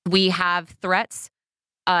 we have threats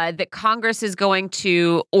that Congress is going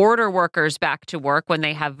to order workers back to work when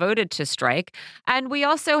they have voted to strike. And we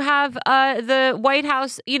also have the White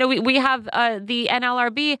House, we have the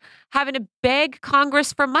NLRB having to beg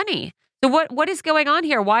Congress for money. So what is going on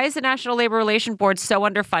here? Why is the National Labor Relations Board so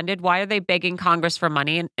underfunded? Why are they begging Congress for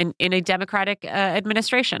money in a Democratic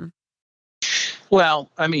administration? Well,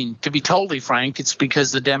 I mean, to be totally frank, it's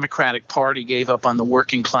because the Democratic Party gave up on the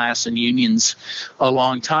working class and unions a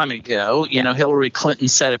long time ago. You know, Hillary Clinton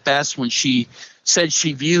said it best when she said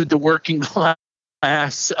she viewed the working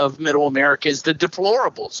class of middle America as the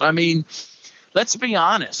deplorables. I mean, let's be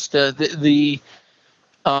honest. The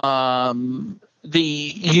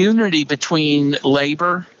unity between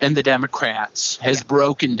labor and the Democrats has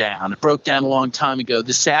broken down. It broke down a long time ago.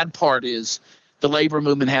 The sad part is the labor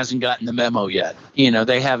movement hasn't gotten the memo yet. You know,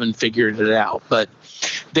 they haven't figured it out. But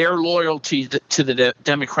their loyalty to the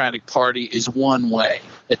Democratic Party is one way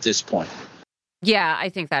at this point. Yeah, I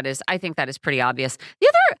think that is pretty obvious. The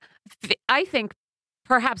other, I think,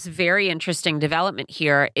 perhaps very interesting development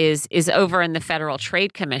here is over in the Federal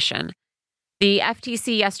Trade Commission. The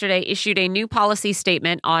FTC yesterday issued a new policy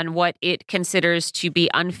statement on what it considers to be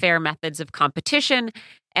unfair methods of competition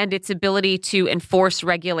and its ability to enforce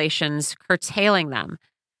regulations curtailing them.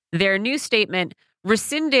 Their new statement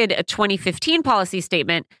rescinded a 2015 policy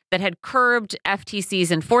statement that had curbed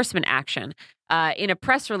FTC's enforcement action. In a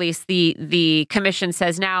press release, the commission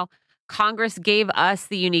says now, Congress gave us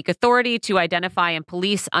the unique authority to identify and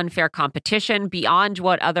police unfair competition beyond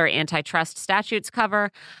what other antitrust statutes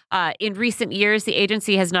cover. In recent years, the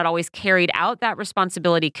agency has not always carried out that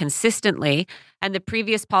responsibility consistently, and the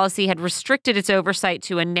previous policy had restricted its oversight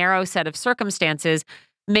to a narrow set of circumstances,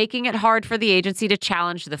 making it hard for the agency to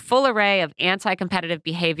challenge the full array of anti-competitive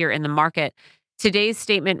behavior in the market. Today's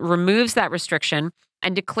statement removes that restriction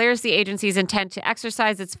and declares the agency's intent to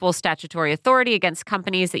exercise its full statutory authority against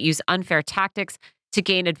companies that use unfair tactics to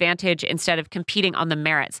gain advantage instead of competing on the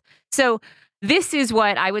merits. So this is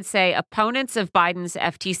what I would say opponents of Biden's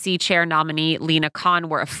FTC chair nominee, Lina Khan,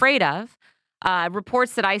 were afraid of.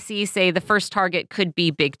 Reports that I see say the first target could be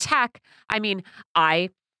big tech. I mean, I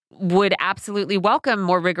would absolutely welcome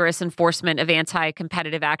more rigorous enforcement of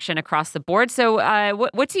anti-competitive action across the board. So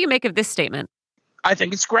what do you make of this statement? I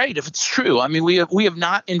think it's great if it's true. I mean, we have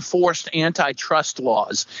not enforced antitrust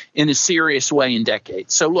laws in a serious way in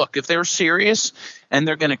decades. So look, if they're serious and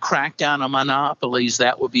they're going to crack down on monopolies,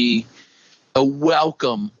 that would be a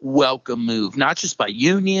welcome move, not just by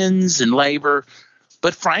unions and labor,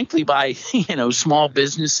 but frankly by, small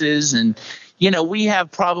businesses. And, we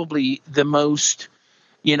have probably the most,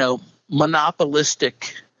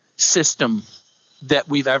 monopolistic system that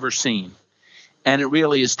we've ever seen. And it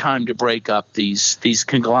really is time to break up these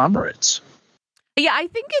conglomerates. Yeah, I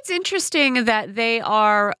think it's interesting that they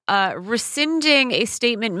are rescinding a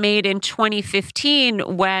statement made in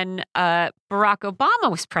 2015 when Barack Obama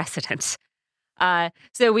was president.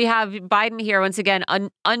 So we have Biden here once again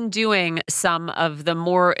undoing some of the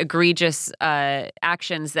more egregious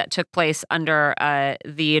actions that took place under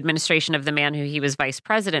the administration of the man who he was vice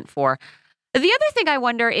president for. The other thing I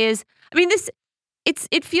wonder is,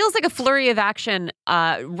 it feels like a flurry of action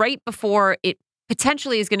right before it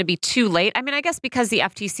potentially is going to be too late. I mean, I guess because the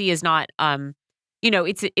FTC is not,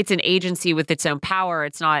 it's an agency with its own power.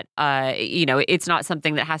 It's not, it's not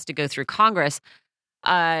something that has to go through Congress.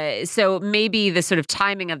 So maybe the sort of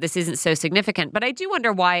timing of this isn't so significant. But I do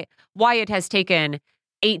wonder why it has taken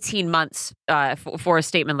 18 months for a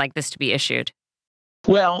statement like this to be issued.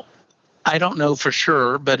 Well, I don't know for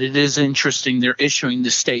sure, but it is interesting they're issuing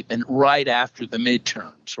the statement right after the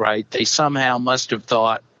midterms, right? They somehow must have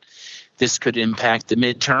thought this could impact the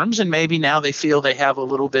midterms, and maybe now they feel they have a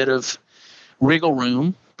little bit of wriggle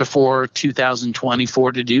room before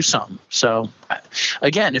 2024 to do something. So,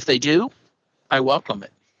 again, if they do, I welcome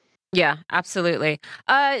it. Yeah, absolutely.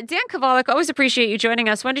 Dan Kovalik, always appreciate you joining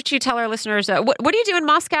us. Why don't you tell our listeners, what do you do in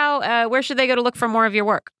Moscow? Where should they go to look for more of your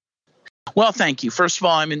work? Well, thank you. First of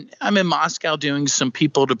all, I'm in Moscow doing some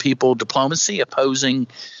people-to-people diplomacy, opposing,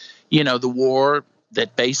 the war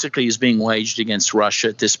that basically is being waged against Russia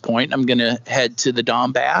at this point. I'm going to head to the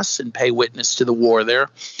Donbass and pay witness to the war there.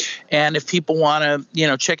 And if people want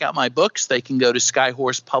to, check out my books, they can go to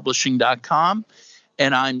skyhorsepublishing.com.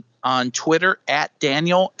 And I'm on Twitter at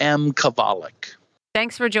Daniel M. Kovalik.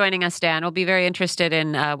 Thanks for joining us, Dan. We'll be very interested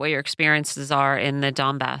in what your experiences are in the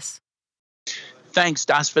Donbass. Thanks.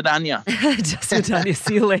 Das Vidanya. Das Vidanya.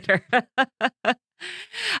 See you later.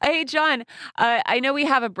 Hey, John, I know we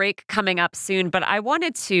have a break coming up soon, but I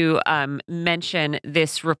wanted to mention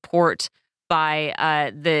this report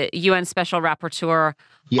by the UN Special Rapporteur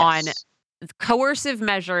on coercive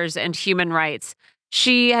measures and human rights.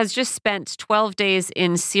 She has just spent 12 days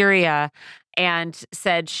in Syria and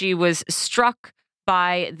said she was struck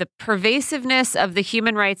by the pervasiveness of the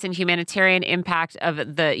human rights and humanitarian impact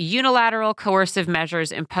of the unilateral coercive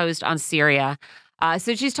measures imposed on Syria.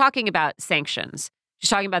 So she's talking about sanctions. She's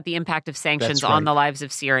talking about the impact of sanctions on the lives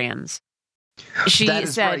of Syrians. She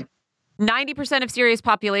said 90% of Syria's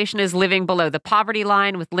population is living below the poverty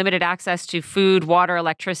line with limited access to food, water,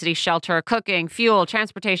 electricity, shelter, cooking, fuel,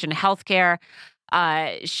 transportation, healthcare.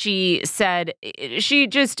 She said, she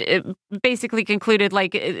just basically concluded,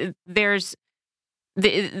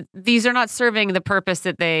 these are not serving the purpose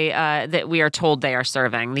that that we are told they are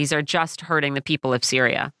serving. These are just hurting the people of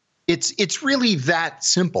Syria. It's really that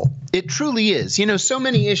simple. It truly is. You know, so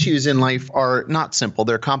many issues in life are not simple.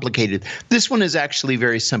 They're complicated. This one is actually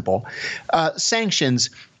very simple. Sanctions,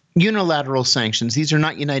 unilateral sanctions. These are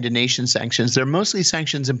not United Nations sanctions. They're mostly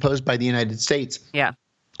sanctions imposed by the United States. Yeah.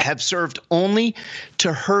 Have served only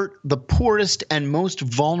to hurt the poorest and most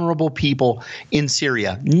vulnerable people in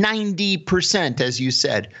Syria. 90%, as you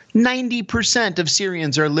said, 90% of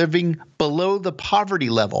Syrians are living below the poverty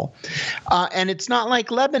level. And it's not like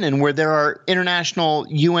Lebanon, where there are international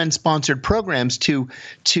UN-sponsored programs to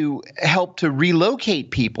help to relocate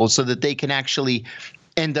people so that they can actually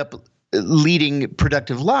end up leading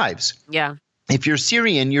productive lives. Yeah. If you're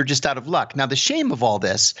Syrian, you're just out of luck. Now, the shame of all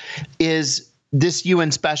this is this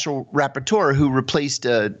UN special rapporteur who replaced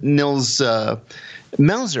Nils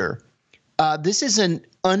Melzer. This is an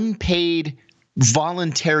unpaid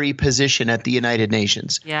voluntary position at the United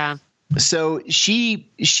Nations. Yeah. So she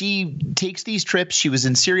takes these trips. She was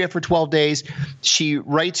in Syria for 12 days. She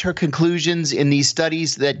writes her conclusions in these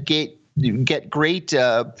studies that get great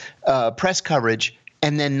press coverage,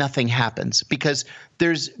 and then nothing happens because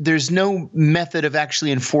there's no method of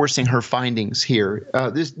actually enforcing her findings here.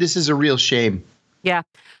 This is a real shame. Yeah.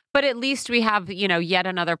 But at least we have, yet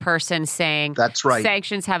another person saying that's right.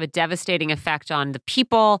 Sanctions have a devastating effect on the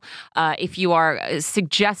people. If you are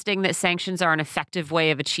suggesting that sanctions are an effective way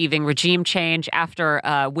of achieving regime change after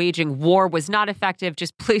waging war was not effective,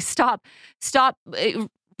 just please stop.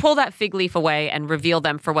 Pull that fig leaf away and reveal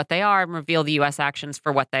them for what they are, and reveal the U.S. actions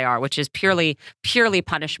for what they are, which is purely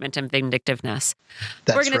punishment and vindictiveness.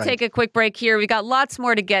 We're going to take a quick break here. We got lots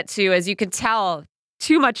more to get to. As you can tell,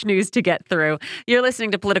 too much news to get through. You're listening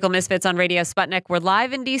to Political Misfits on Radio Sputnik. We're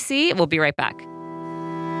live in D.C. We'll be right back.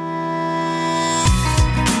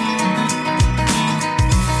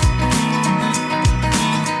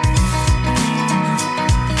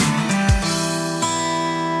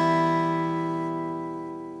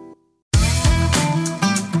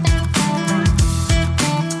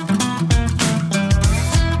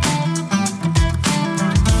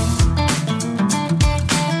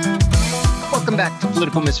 Back to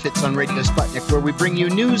Political Misfits on Radio Sputnik, where we bring you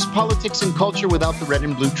news, politics, and culture without the red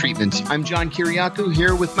and blue treatment. I'm John Kiriakou,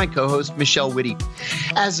 here with my co-host, Michelle Whitty.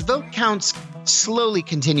 As vote counts slowly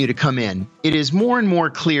continue to come in, it is more and more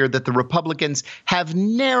clear that the Republicans have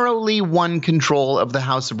narrowly won control of the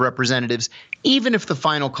House of Representatives, even if the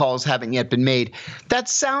final calls haven't yet been made. That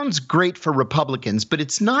sounds great for Republicans, but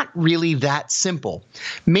it's not really that simple.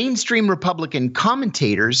 Mainstream Republican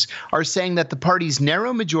commentators are saying that the party's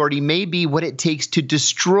narrow majority may be what it takes to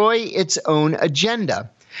destroy its own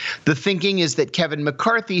agenda. The thinking is that Kevin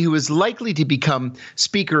McCarthy, who is likely to become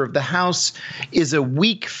Speaker of the House, is a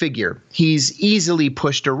weak figure. He's easily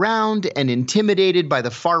pushed around and intimidated by the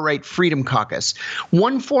far-right Freedom Caucus.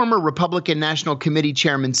 One former Republican National Committee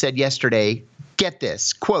chairman said yesterday, get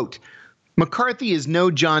this, quote, McCarthy is no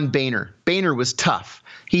John Boehner. Boehner was tough.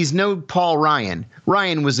 He's no Paul Ryan.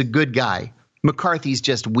 Ryan was a good guy. McCarthy's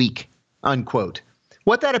just weak, unquote.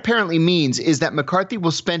 What that apparently means is that McCarthy will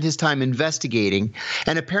spend his time investigating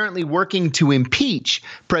and apparently working to impeach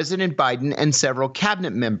President Biden and several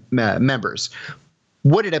cabinet members.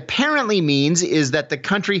 What it apparently means is that the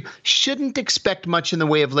country shouldn't expect much in the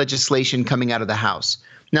way of legislation coming out of the House.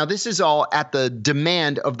 Now, this is all at the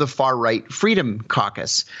demand of the far-right Freedom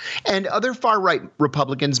Caucus. And other far-right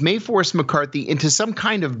Republicans may force McCarthy into some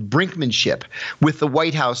kind of brinkmanship with the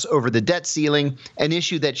White House over the debt ceiling, an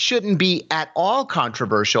issue that shouldn't be at all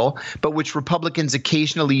controversial, but which Republicans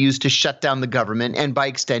occasionally use to shut down the government and, by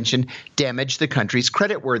extension, damage the country's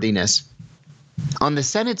creditworthiness. On the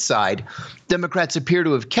Senate side, Democrats appear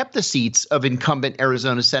to have kept the seats of incumbent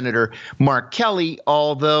Arizona Senator Mark Kelly,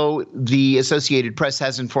 although the Associated Press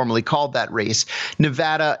hasn't formally called that race.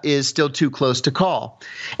 Nevada is still too close to call,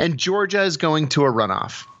 and Georgia is going to a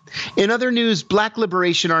runoff. In other news, Black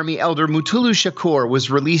Liberation Army elder Mutulu Shakur was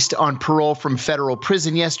released on parole from federal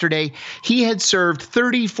prison yesterday. He had served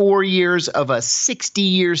 34 years of a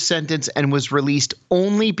 60-year sentence and was released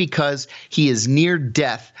only because he is near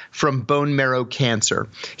death from bone marrow cancer.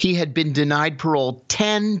 He had been denied parole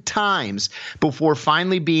 10 times before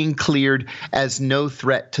finally being cleared as no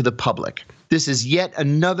threat to the public. This is yet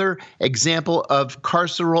another example of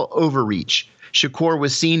carceral overreach. Shakur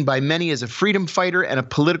was seen by many as a freedom fighter and a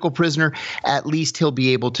political prisoner. At least he'll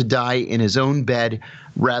be able to die in his own bed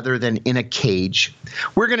rather than in a cage.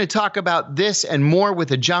 We're going to talk about this and more with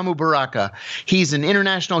Ajamu Baraka. He's an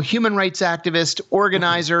international human rights activist,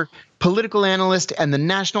 organizer, political analyst, and the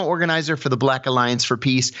national organizer for the Black Alliance for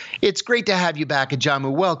Peace. It's great to have you back,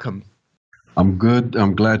 Ajamu. Welcome. I'm good.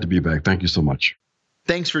 I'm glad to be back. Thank you so much.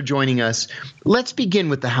 Thanks for joining us. Let's begin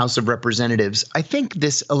with the House of Representatives. I think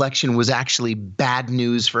this election was actually bad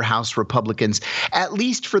news for House Republicans, at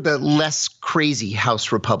least for the less crazy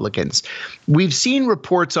House Republicans. We've seen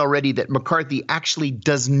reports already that McCarthy actually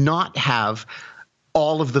does not have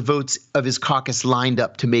all of the votes of his caucus lined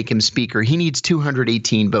up to make him speaker. He needs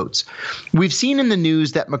 218 votes. We've seen in the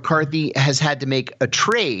news that McCarthy has had to make a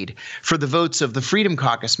trade for the votes of the Freedom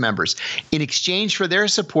Caucus members. In exchange for their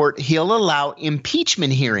support, he'll allow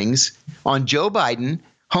impeachment hearings on Joe Biden,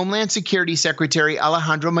 Homeland Security Secretary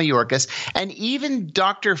Alejandro Mayorkas, and even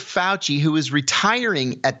Dr. Fauci, who is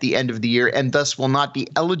retiring at the end of the year and thus will not be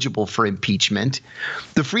eligible for impeachment.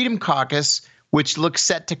 The Freedom Caucus, which looks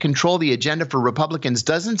set to control the agenda for Republicans,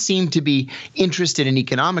 doesn't seem to be interested in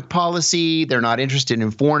economic policy. They're not interested in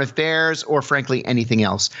foreign affairs or, frankly, anything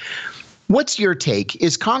else. What's your take?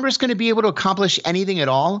 Is Congress going to be able to accomplish anything at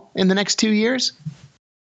all in the next 2 years?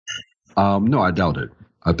 No, I doubt it.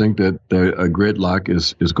 I think that a gridlock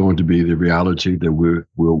is going to be the reality that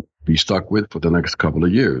we'll be stuck with for the next couple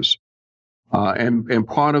of years. And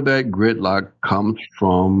part of that gridlock comes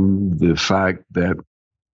from the fact that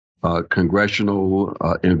congressional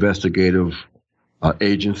investigative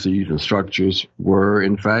agencies and structures were,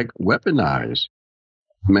 in fact, weaponized.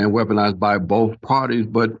 Weaponized by both parties,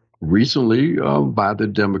 but recently by the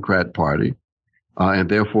Democrat Party. And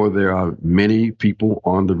therefore, there are many people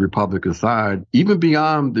on the Republican side, even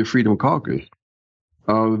beyond the Freedom Caucus,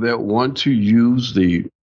 that want to use the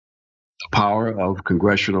power of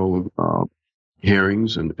congressional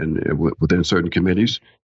hearings and within certain committees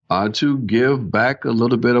to give back a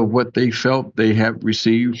little bit of what they felt they have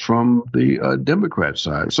received from the Democrat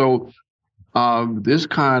side. So this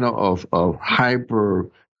kind of hyper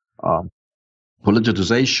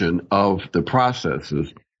politicization of the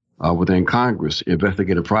processes within Congress,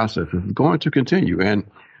 investigative processes, is going to continue. And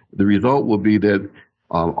the result will be that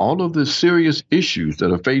all of the serious issues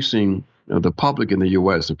that are facing the public in the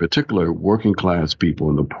U.S., in particular working class people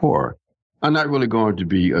and the poor, are not really going to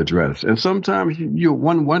be addressed. And sometimes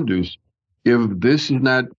one wonders if this is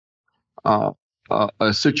not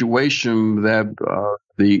a situation that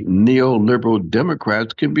the neoliberal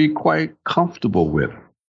Democrats can be quite comfortable with.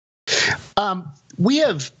 We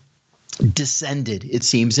have descended, it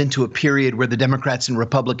seems, into a period where the Democrats and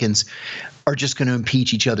Republicans are just going to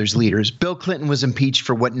impeach each other's leaders. Bill Clinton was impeached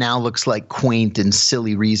for what now looks like quaint and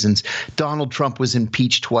silly reasons. Donald Trump was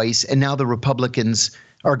impeached twice, and now the Republicans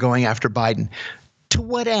are going after Biden. To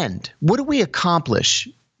what end? What do we accomplish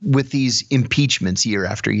with these impeachments year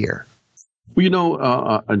after year?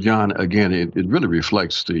 Well, John, again, it really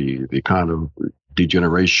reflects the kind of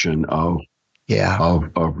degeneration of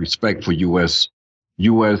respect for U.S.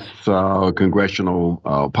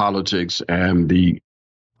 Congressional politics and the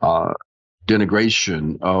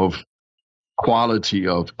denigration of quality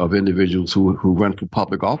of individuals who run for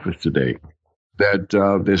public office today. That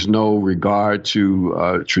there's no regard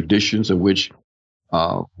to traditions in which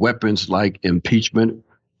weapons like impeachment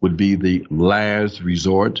would be the last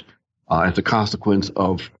resort as a consequence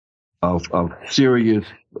of serious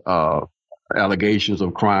allegations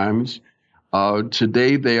of crimes.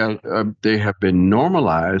 Today, they have been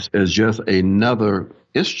normalized as just another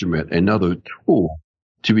instrument, another tool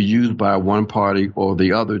to be used by one party or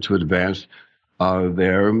the other to advance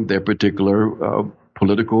their particular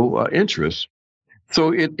political interests.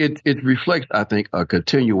 So it reflects, I think, a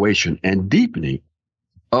continuation and deepening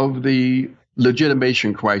of the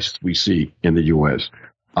legitimation crisis we see in the U.S.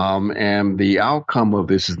 And the outcome of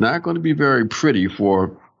this is not going to be very pretty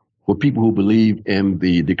for people who believe in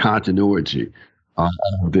the continuity of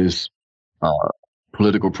this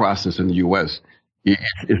political process in the U.S.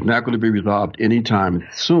 It's not going to be resolved anytime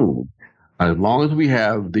soon. As long as we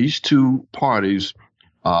have these two parties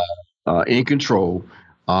in control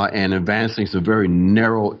and advancing some very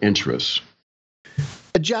narrow interests.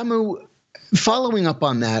 Ajamu, Following up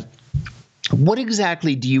on that, what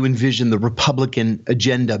exactly do you envision the Republican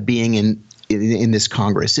agenda being in this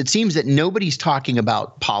Congress? It seems that nobody's talking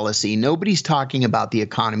about policy. Nobody's talking about the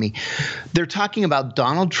economy. They're talking about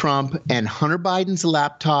Donald Trump and Hunter Biden's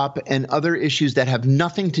laptop and other issues that have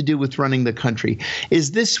nothing to do with running the country.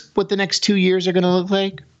 Is this what the next 2 years are going to look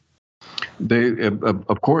like?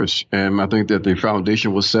 Of course. And I think that the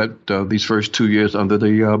foundation was set these first 2 years under the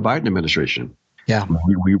Biden administration. Yeah.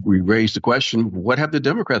 We raised the question, what have the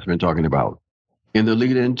Democrats been talking about? In the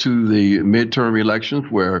lead into the midterm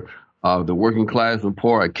elections, where the working class and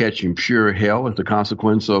poor are catching pure hell as a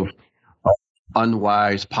consequence of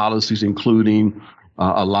unwise policies, including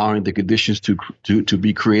allowing the conditions to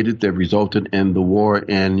be created that resulted in the war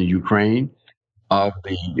in Ukraine,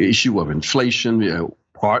 the issue of inflation,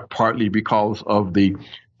 partly because of the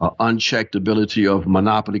unchecked ability of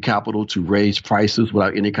monopoly capital to raise prices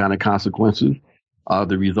without any kind of consequences.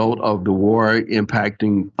 The result of the war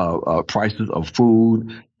impacting prices of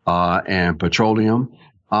food and petroleum,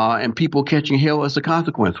 and people catching hell as a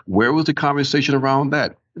consequence. Where was the conversation around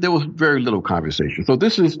that? There was very little conversation. So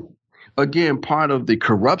this is, again, part of the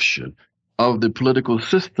corruption of the political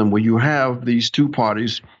system, where you have these two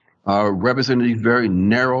parties representing these very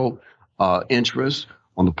narrow interests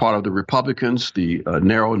on the part of the Republicans, the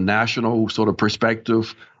narrow national sort of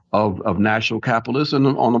perspective of national capitalists, and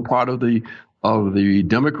on the part of the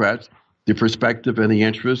Democrats, the perspective and the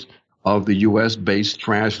interest of the U.S.-based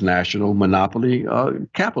transnational monopoly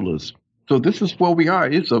capitalists. So this is where we are.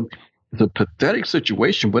 It's a pathetic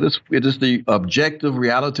situation, but it is the objective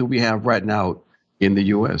reality we have right now in the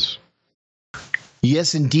U.S.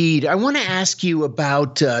 Yes, indeed. I want to ask you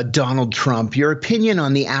about Donald Trump, your opinion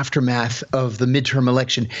on the aftermath of the midterm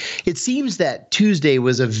election. It seems that Tuesday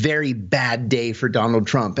was a very bad day for Donald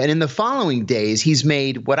Trump. And in the following days, he's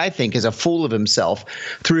made what I think is a fool of himself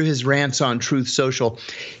through his rants on Truth Social.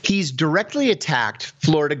 He's directly attacked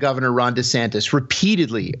Florida Governor Ron DeSantis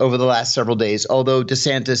repeatedly over the last several days, although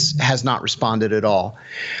DeSantis has not responded at all.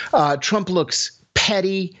 Trump looks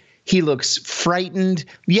petty. He looks frightened.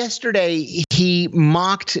 Yesterday, he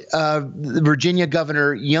mocked Virginia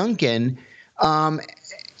Governor Youngkin and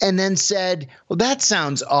then said, well, that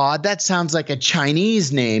sounds odd. That sounds like a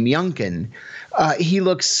Chinese name, Youngkin. He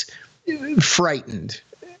looks frightened.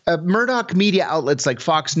 Murdoch media outlets like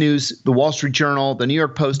Fox News, the Wall Street Journal, the New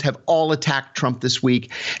York Post have all attacked Trump this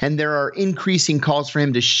week, and there are increasing calls for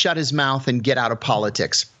him to shut his mouth and get out of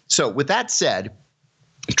politics. So with that said,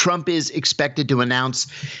 Trump is expected to announce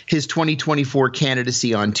his 2024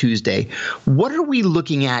 candidacy on Tuesday. What are we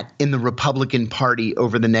looking at in the Republican Party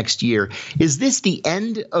over the next year? Is this the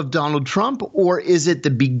end of Donald Trump, or is it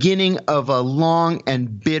the beginning of a long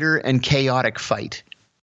and bitter and chaotic fight?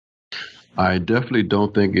 I definitely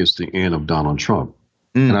don't think it's the end of Donald Trump.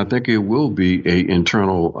 And I think it will be a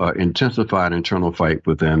intensified internal fight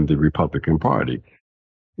within the Republican Party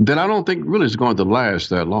that I don't think really is going to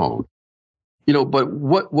last that long. But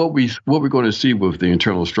what we're going to see with the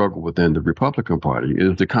internal struggle within the Republican Party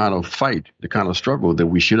is the kind of fight, the kind of struggle that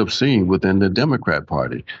we should have seen within the Democrat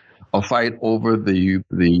Party, a fight over the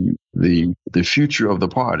future of the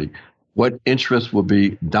party, what interests will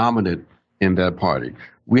be dominant in that party.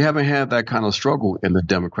 We haven't had that kind of struggle in the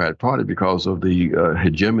Democrat Party because of the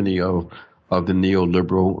hegemony of the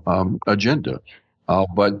neoliberal agenda.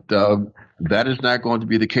 But that is not going to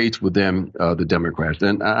be the case within the Democrats.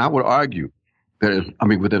 And I would argue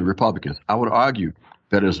within Republicans, I would argue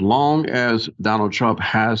that as long as Donald Trump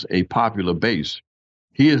has a popular base,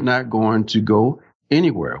 he is not going to go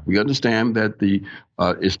anywhere. We understand that the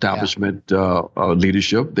establishment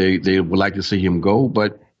leadership, they would like to see him go,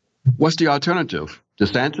 but what's the alternative?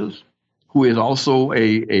 DeSantis, who is also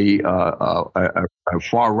a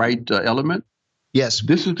far-right element? Yes.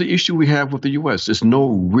 This is the issue we have with the U.S. There's no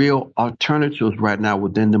real alternatives right now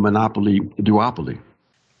within the monopoly duopoly.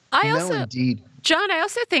 Indeed. John, I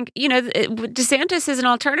also think, DeSantis is an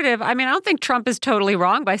alternative. I mean, I don't think Trump is totally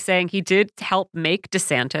wrong by saying he did help make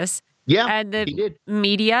DeSantis. Yeah, and the he did.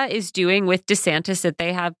 Media is doing with DeSantis that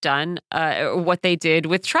they have done what they did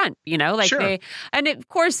with Trump, Sure. Of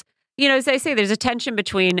course, as I say, there's a tension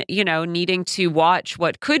between, needing to watch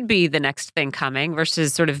what could be the next thing coming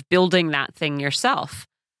versus sort of building that thing yourself.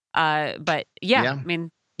 But yeah, I mean.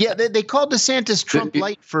 Yeah, they called DeSantis Trump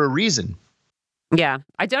light for a reason. Yeah,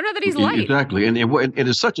 I don't know that he's light. Exactly, and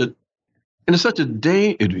it's such a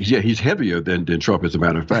he's heavier than Trump, as a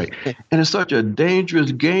matter of fact, and it's such a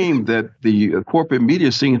dangerous game that the corporate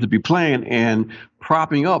media seems to be playing and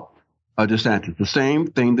propping up DeSantis. The same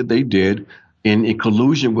thing that they did in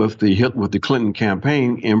collusion with the Clinton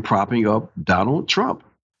campaign in propping up Donald Trump.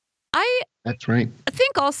 That's right. I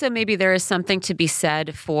think also maybe there is something to be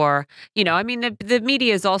said for, I mean, the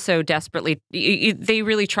media is also desperately, they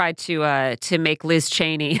really tried to make Liz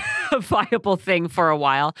Cheney a viable thing for a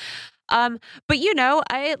while. But,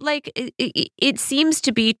 it seems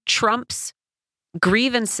to be Trump's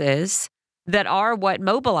grievances that are what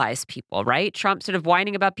mobilize people, right? Trump sort of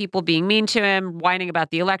whining about people being mean to him, whining about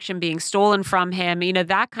the election being stolen from him,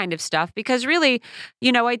 that kind of stuff. Because really,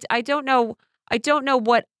 I don't know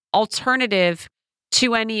what alternative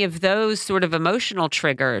to any of those sort of emotional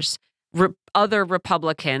triggers other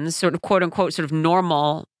Republicans, sort of quote unquote, sort of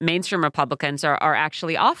normal mainstream Republicans are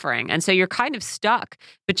actually offering. And so you're kind of stuck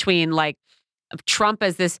between like Trump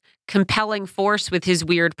as this compelling force with his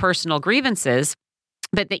weird personal grievances,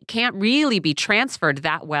 but they can't really be transferred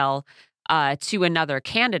that well to another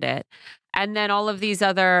candidate. And then all of these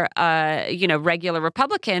other, regular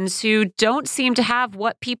Republicans who don't seem to have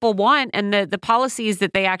what people want, and the policies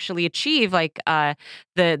that they actually achieve, like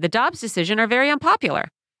the Dobbs decision, are very unpopular.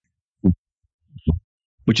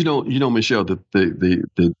 But Michelle,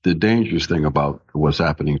 the dangerous thing about what's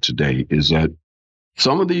happening today is that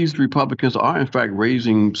some of these Republicans are in fact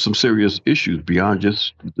raising some serious issues beyond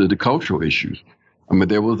just the cultural issues. I mean,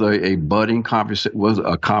 there was a budding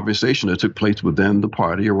conversation that took place within the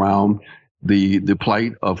party around the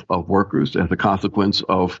plight of workers as a consequence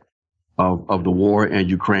of the war in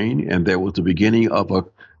Ukraine, and there was the beginning of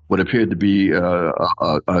what appeared to be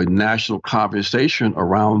a national conversation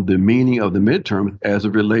around the meaning of the midterms as it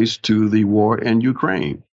relates to the war in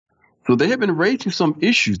Ukraine. So they have been raising some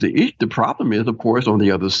issues. The problem is, of course, on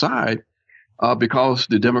the other side, because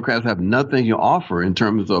the Democrats have nothing to offer in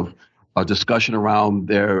terms of a discussion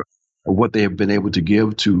around what they have been able to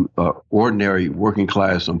give to ordinary working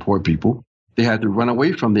class and poor people. They had to run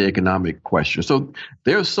away from the economic question. So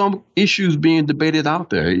there are some issues being debated out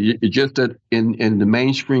there. It's just that in the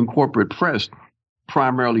mainstream corporate press,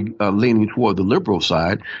 primarily leaning toward the liberal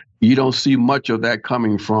side, you don't see much of that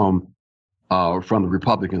coming from the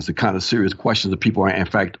Republicans, the kind of serious questions that people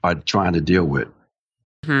are trying to deal with.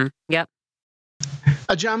 Mm-hmm. Yep.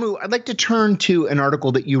 Ajamu, I'd like to turn to an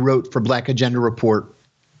article that you wrote for Black Agenda Report.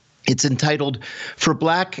 It's entitled for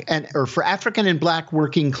African and Black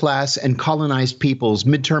Working Class and Colonized Peoples,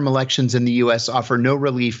 Midterm Elections in the U.S. Offer No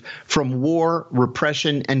Relief from War,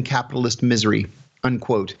 Repression, and Capitalist Misery,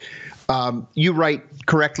 unquote. You write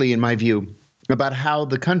correctly, in my view, about how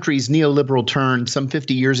the country's neoliberal turn some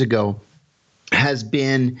 50 years ago has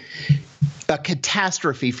been a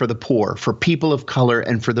catastrophe for the poor, for people of color,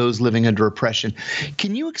 and for those living under oppression.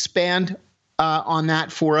 Can you expand on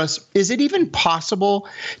that for us? Is it even possible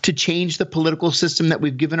to change the political system that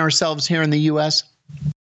we've given ourselves here in the U.S.?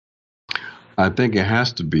 I think it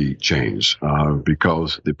has to be changed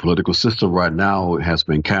because the political system right now has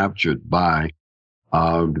been captured by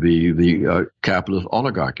the capitalist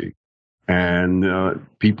oligarchy. And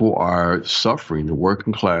people are suffering. The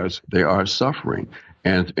working class, they are suffering.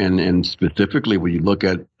 And specifically, when you look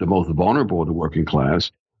at the most vulnerable of the working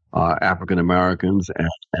class, African Americans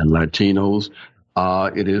and Latinos,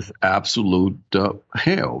 it is absolute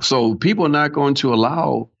hell. So people are not going to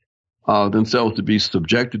allow themselves to be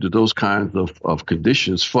subjected to those kinds of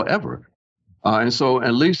conditions forever. And so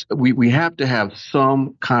at least we have to have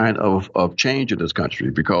some kind of change in this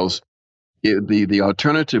country, because the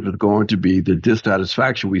alternative is going to be the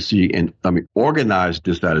dissatisfaction we see organized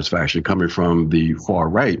dissatisfaction coming from the far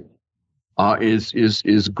right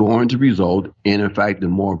is going to result in fact, a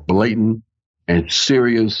more blatant and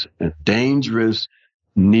serious and dangerous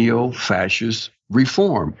neo-fascist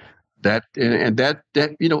reform.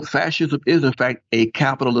 Fascism is in fact a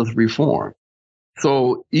capitalist reform.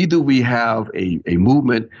 So either we have a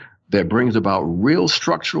movement that brings about real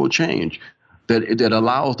structural change that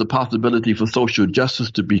allows the possibility for social justice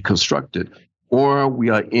to be constructed, or we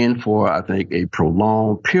are in for, I think, a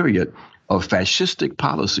prolonged period of fascistic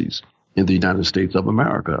policies in the United States of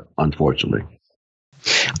America, unfortunately.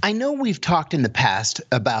 I know we've talked in the past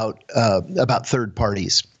about third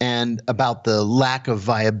parties and about the lack of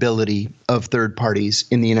viability of third parties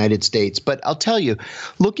in the United States. But I'll tell you,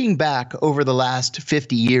 looking back over the last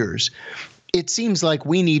 50 years, it seems like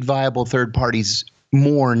we need viable third parties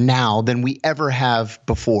more now than we ever have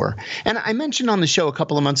before. And I mentioned on the show a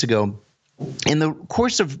couple of months ago, in the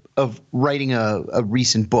course of writing a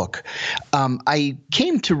recent book, I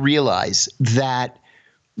came to realize that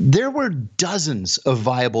there were dozens of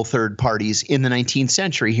viable third parties in the 19th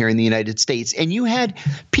century here in the United States. And you had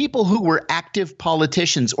people who were active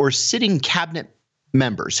politicians or sitting cabinet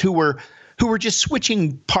members who were just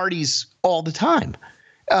switching parties all the time.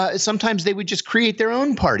 sometimes they would just create their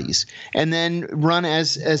own parties and then run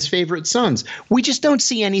as favorite sons. We just don't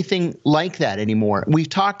see anything like that anymore. We've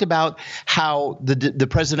talked about how the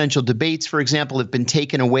presidential debates, for example, have been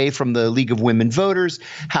taken away from the League of Women Voters,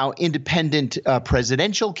 how independent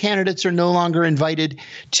presidential candidates are no longer invited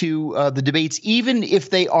to the debates, even if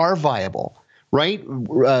they are viable. Right?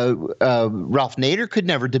 Ralph Nader could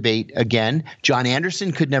never debate again. John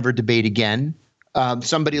Anderson could never debate again.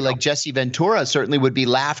 Somebody like Jesse Ventura certainly would be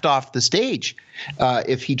laughed off the stage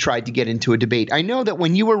if he tried to get into a debate. I know that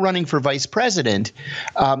when you were running for vice president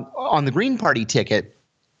on the Green Party ticket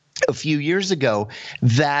a few years ago,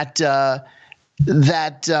 that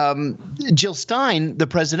Jill Stein, the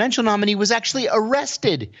presidential nominee, was actually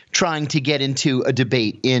arrested trying to get into a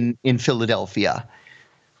debate in Philadelphia.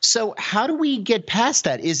 So how do we get past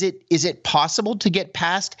that? Is it possible to get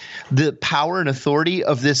past the power and authority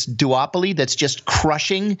of this duopoly that's just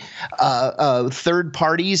crushing third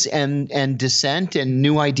parties and dissent and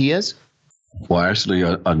new ideas? Well, actually,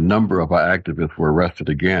 a number of our activists were arrested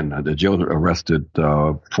again. The Jill was arrested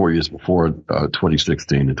 4 years before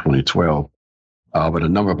 2016 and 2012. But a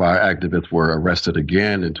number of our activists were arrested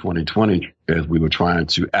again in 2020 as we were trying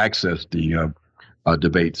to access the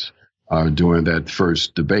debates during that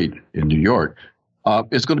first debate in New York.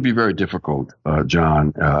 It's going to be very difficult,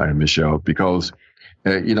 John and Michelle, because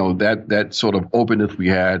that sort of openness we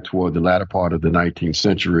had toward the latter part of the 19th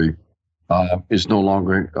century is no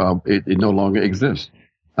longer it no longer exists.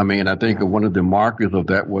 I mean, I think one of the markers of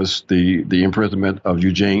that was the imprisonment of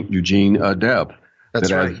Eugene Debs.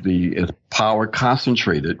 That's right. As power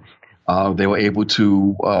concentrated, they were able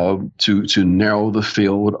to narrow the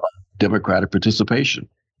field of democratic participation.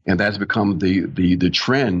 And that's become the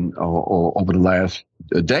trend over the last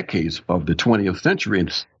decades of the 20th century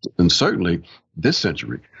and certainly this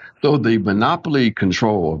century. So the monopoly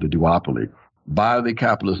control of the duopoly by the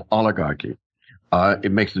capitalist oligarchy,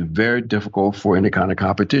 it makes it very difficult for any kind of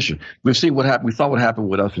competition. We've seen what happened. We saw what happened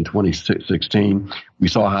with us in 2016. We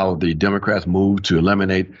saw how the Democrats moved to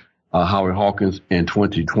eliminate Howard Hawkins in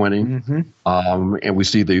 2020. Mm-hmm. And we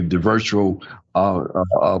see the virtual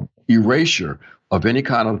erasure of any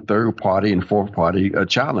kind of third party and fourth party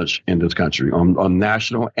challenge in this country on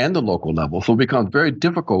national and the local level. So it becomes very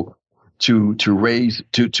difficult to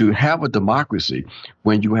have a democracy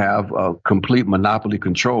when you have complete monopoly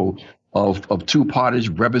control of two parties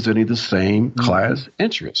representing the same class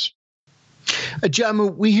interests.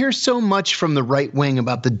 Jamu, we hear so much from the right wing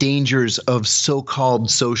about the dangers of so-called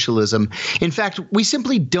socialism. In fact, we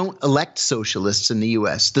simply don't elect socialists in the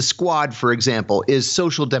U.S. The Squad, for example, is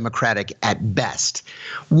social democratic at best.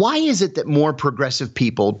 Why is it that more progressive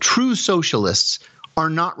people, true socialists, are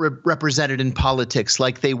not represented in politics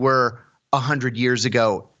like they were 100 years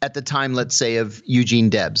ago at the time, let's say, of Eugene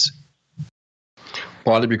Debs?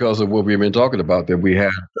 Partly because of what we've been talking about, that we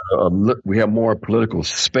have more political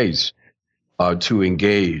space to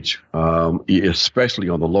engage, especially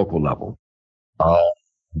on the local level.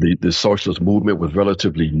 The socialist movement was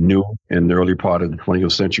relatively new in the early part of the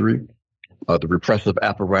 20th century. The repressive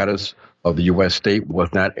apparatus of the U.S. state was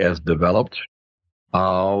not as developed.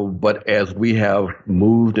 But as we have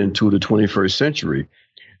moved into the 21st century,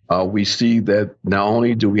 we see that not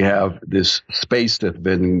only do we have this space that's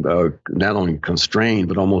been not only constrained,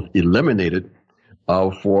 but almost eliminated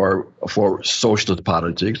for socialist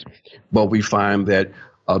politics, but we find that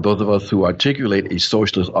those of us who articulate a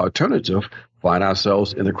socialist alternative find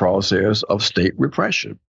ourselves in the crosshairs of state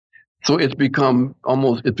repression. So it's become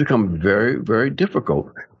very, very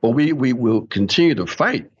difficult. But we will continue to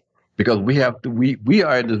fight because we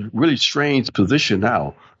are in this really strange position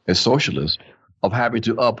now as socialists of having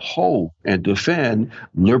to uphold and defend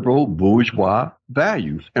liberal bourgeois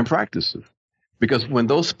values and practices. Because when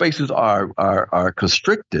those spaces are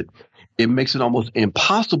constricted, it makes it almost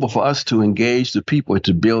impossible for us to engage the people and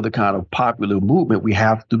to build the kind of popular movement we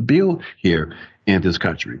have to build here in this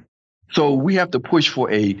country. So we have to push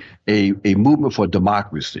for a movement for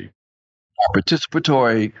democracy,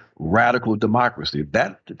 participatory, radical democracy.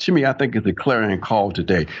 That, to me, I think is a clarion call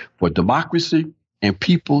today for democracy and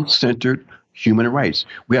people-centered human rights.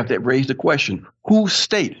 We have to raise the question, whose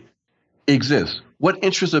state exists? What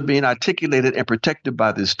interests are being articulated and protected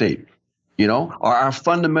by this state? Are our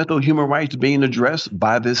fundamental human rights being addressed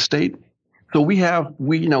by this state? So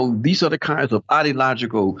these are the kinds of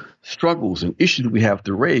ideological struggles and issues we have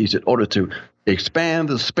to raise in order to expand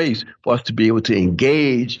the space for us to be able to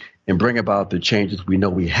engage and bring about the changes we know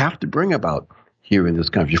we have to bring about here in this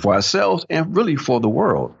country for ourselves and really for the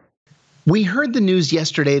world. We heard the news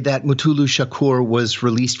yesterday that Mutulu Shakur was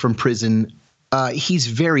released from prison He's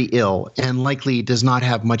very ill and likely does not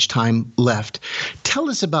have much time left. Tell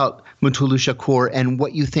us about Mutulu Shakur and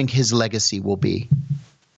what you think his legacy will be.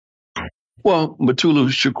 Well, Mutulu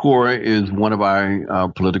Shakur is one of our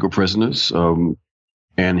political prisoners,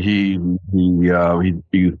 and he's been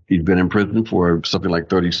in prison for something like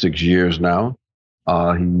 36 years now.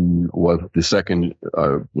 He was the second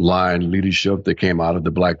line leadership that came out of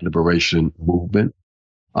the Black Liberation Movement.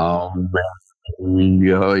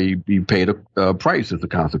 He paid a price as a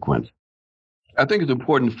consequence. I think it's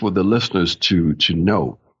important for the listeners to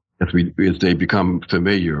know as they become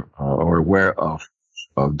familiar or aware of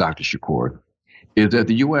Dr. Shakur, is that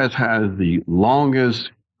the U.S. has the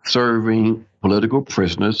longest serving political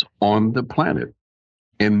prisoners on the planet.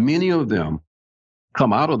 And many of them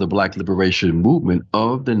come out of the Black Liberation Movement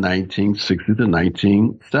of the 1960s and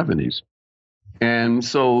 1970s. And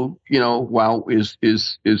so, while we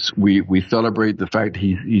celebrate the fact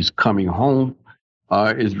he's coming home,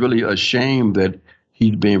 it's really a shame that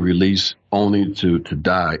he's being released only to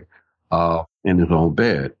die in his own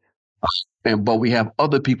bed. But we have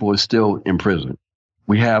other people who are still in prison.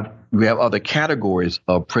 We have other categories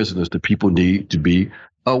of prisoners that people need to be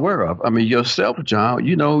aware of. I mean, yourself, John,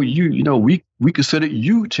 we consider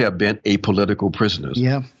you to have been a political prisoner.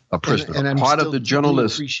 Yeah, a prisoner, and I'm part still of the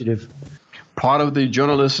journalists. Appreciative. Part of the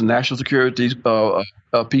journalists and national security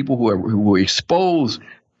people who expose,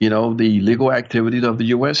 the illegal activities of the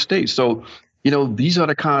U.S. state. So, these are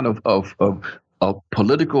the kind of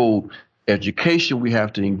political education we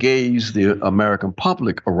have to engage the American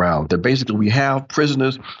public around. That basically we have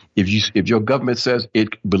prisoners. If your government says it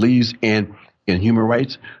believes in human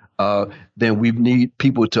rights, then we need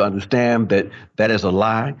people to understand that is a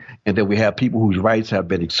lie, and that we have people whose rights have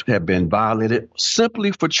been violated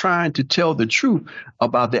simply for trying to tell the truth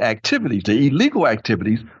about the activities, the illegal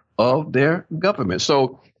activities of their government.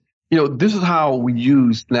 So, this is how we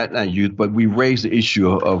but we raised the issue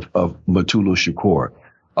of Mutulu Shakur,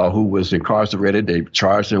 who was incarcerated. They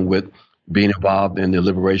charged him with being involved in the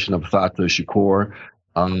liberation of Sata Shakur.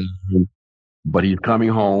 But he's coming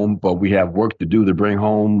home, but we have work to do to bring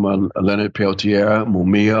home Leonard Peltier,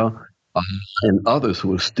 Mumia, and others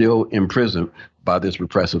who are still in prison by this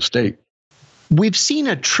repressive state. We've seen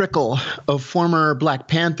a trickle of former Black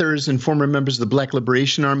Panthers and former members of the Black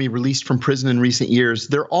Liberation Army released from prison in recent years.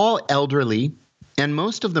 They're all elderly, and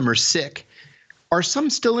most of them are sick. Are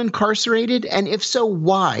some still incarcerated? And if so,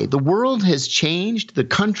 why? The world has changed, the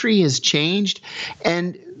country has changed,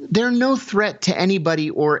 and they're no threat to anybody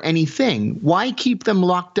or anything. Why keep them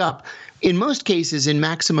locked up, in most cases, in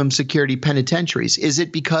maximum security penitentiaries? Is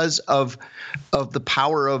it because of the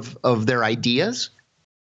power of their ideas?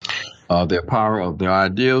 Their power of their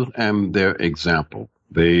ideas and their example.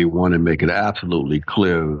 They want to make it absolutely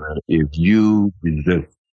clear that if you resist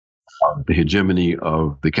the hegemony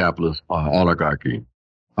of the capitalist oligarchy,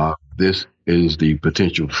 this is the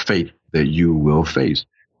potential fate that you will face.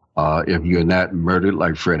 If you're not murdered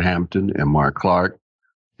like Fred Hampton and Mark Clark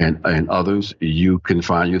and others, you can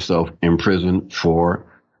find yourself in prison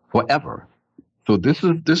forever. So this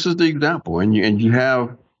is the example, and you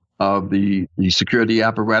have the security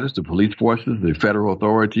apparatus, the police forces, the federal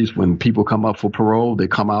authorities. When people come up for parole, they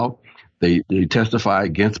come out, they testify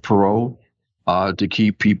against parole to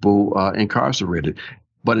keep people incarcerated.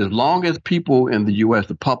 But as long as people in the U.S.,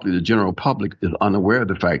 the general public, is unaware of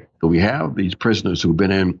the fact that we have these prisoners who've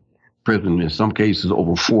been in prison, in some cases,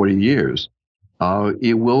 over 40 years,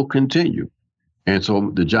 it will continue. And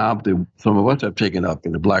so the job that some of us have taken up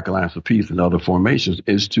in the Black Alliance for Peace and other formations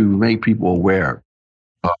is to make people aware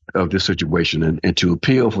of this situation and to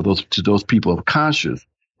appeal to those people of conscience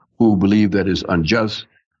who believe that it's unjust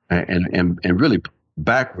and really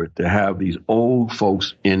backward to have these old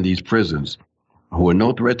folks in these prisons who are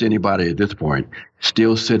no threat to anybody at this point,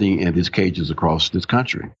 still sitting in these cages across this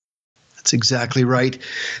country. That's exactly right.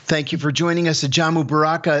 Thank you for joining us, Ajamu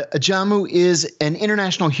Baraka. Ajamu is an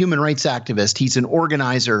international human rights activist. He's an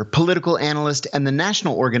organizer, political analyst, and the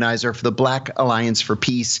national organizer for the Black Alliance for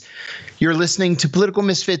Peace. You're listening to Political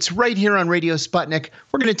Misfits right here on Radio Sputnik.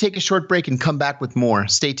 We're going to take a short break and come back with more.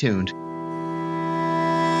 Stay tuned.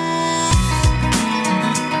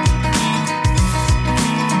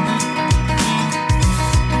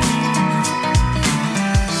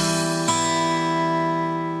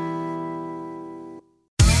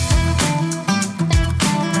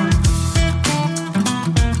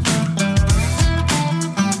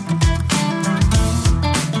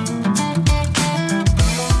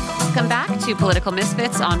 Political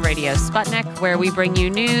Misfits on Radio Sputnik, where we bring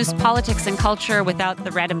you news, politics, and culture without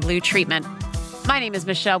the red and blue treatment. My name is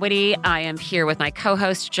Michelle Whitty. I am here with my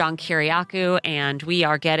co-host, John Kiriakou, and we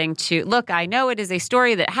are getting to... Look, I know it is a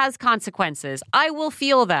story that has consequences. I will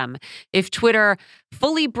feel them. If Twitter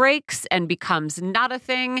fully breaks and becomes not a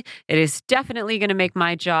thing, it is definitely going to make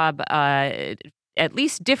my job at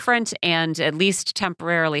least different and at least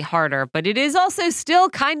temporarily harder. But it is also still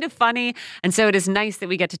kind of funny, and so it is nice that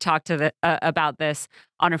we get to talk to about this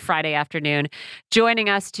on a Friday afternoon. Joining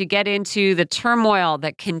us to get into the turmoil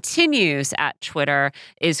that continues at Twitter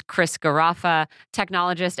is Chris Garaffa,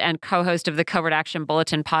 technologist and co-host of the Covert Action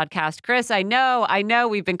Bulletin podcast. Chris, I know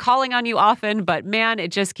we've been calling on you often, but man,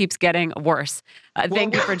 it just keeps getting worse.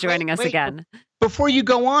 Thank you for joining us again. Before you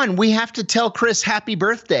go on, we have to tell Chris happy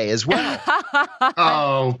birthday as well.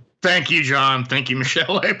 Oh, thank you, John. Thank you,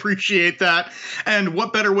 Michelle. I appreciate that. And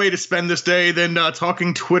what better way to spend this day than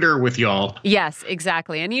talking Twitter with y'all? Yes,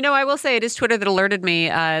 exactly. And, I will say it is Twitter that alerted me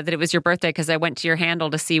that it was your birthday because I went to your handle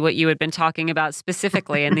to see what you had been talking about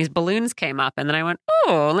specifically. And these balloons came up. And then I went,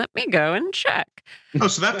 oh, let me go and check. Oh,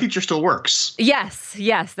 so that feature still works. Yes,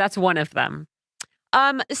 that's one of them.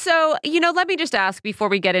 So, let me just ask before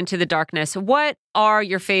we get into the darkness, what are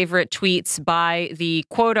your favorite tweets by the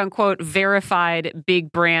quote unquote verified big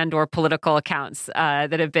brand or political accounts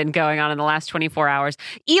that have been going on in the last 24 hours?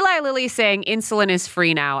 Eli Lilly saying insulin is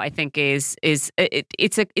free now, I think it's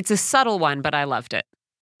a subtle one, but I loved it.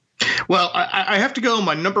 Well, I have to go.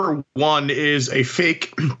 My number one is a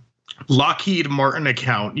fake Lockheed Martin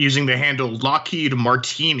account using the handle Lockheed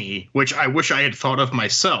Martini, which I wish I had thought of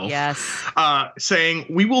myself. Yes. Saying,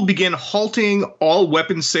 we will begin halting all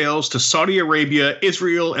weapons sales to Saudi Arabia,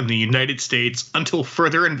 Israel, and the United States until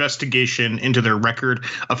further investigation into their record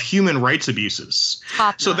of human rights abuses.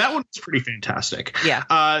 So that one was pretty fantastic.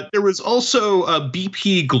 Yeah. There was also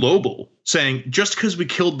BP Global saying, just because we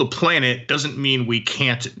killed the planet doesn't mean we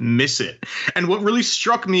can't miss it. And what really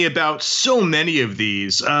struck me about so many of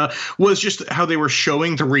these was just how they were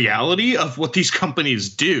showing the reality of what these companies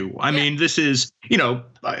do. I mean, this is,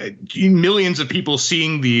 millions of people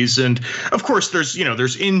seeing these. And of course, there's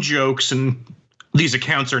in jokes, and these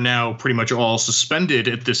accounts are now pretty much all suspended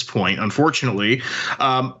at this point, unfortunately.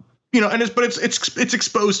 It's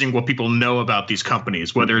exposing what people know about these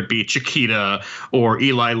companies, whether it be Chiquita or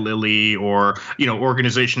Eli Lilly or,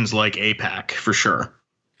 organizations like AIPAC, for sure.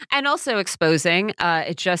 And also exposing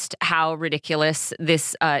just how ridiculous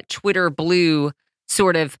this Twitter Blue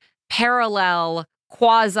sort of parallel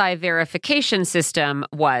quasi-verification system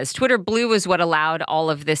was. Twitter Blue was what allowed all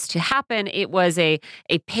of this to happen. It was a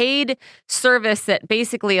paid service that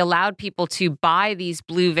basically allowed people to buy these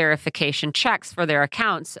blue verification checks for their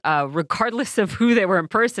accounts, regardless of who they were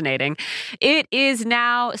impersonating. It is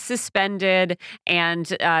now suspended,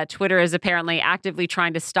 and Twitter is apparently actively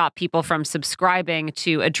trying to stop people from subscribing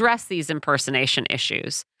to address these impersonation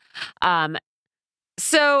issues.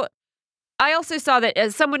 So I also saw that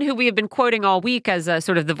as someone who we have been quoting all week as a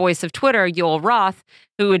sort of the voice of Twitter, Yoel Roth,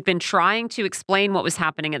 who had been trying to explain what was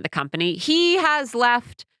happening at the company, he has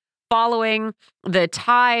left following the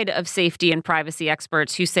tide of safety and privacy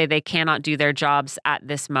experts who say they cannot do their jobs at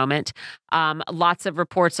this moment. Lots of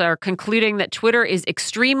reports are concluding that Twitter is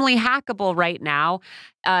extremely hackable right now,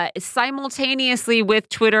 simultaneously with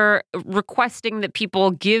Twitter requesting that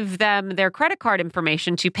people give them their credit card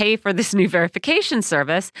information to pay for this new verification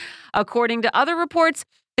service. According to other reports,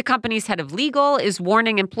 the company's head of legal is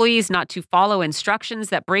warning employees not to follow instructions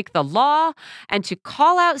that break the law and to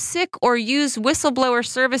call out sick or use whistleblower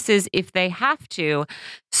services if they have to.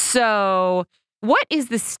 So, what is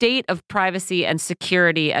the state of privacy and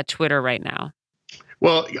security at Twitter right now?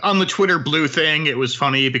 Well, on the Twitter Blue thing, it was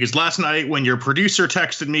funny because last night when your producer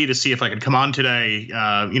texted me to see if I could come on today,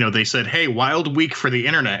 they said, hey, wild week for the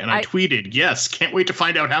internet. And I tweeted, yes, can't wait to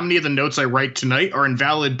find out how many of the notes I write tonight are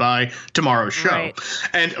invalid by tomorrow's show. Right.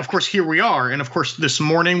 And of course, here we are. And of course, this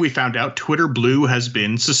morning we found out Twitter Blue has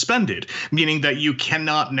been suspended, meaning that you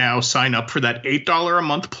cannot now sign up for that $8 a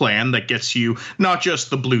month plan that gets you not just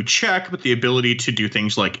the blue check, but the ability to do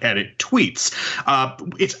things like edit tweets.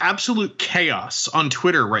 It's absolute chaos on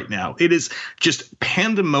Twitter right now. It is just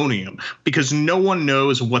pandemonium because no one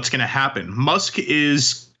knows what's going to happen. Musk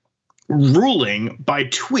is ruling by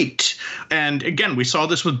tweet. And again, we saw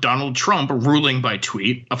this with Donald Trump ruling by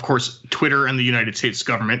tweet. Of course, Twitter and the United States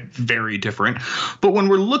government, very different. But when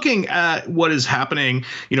we're looking at what is happening,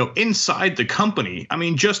 inside the company, I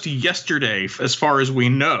mean, just yesterday, as far as we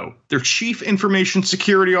know, their chief information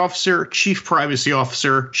security officer, chief privacy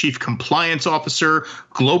officer, chief compliance officer,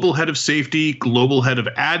 global head of safety, global head of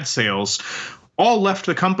ad sales, all left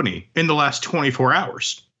the company in the last 24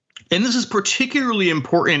 hours. And this is particularly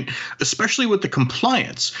important, especially with the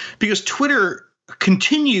compliance, because Twitter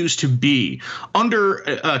continues to be under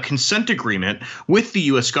a consent agreement with the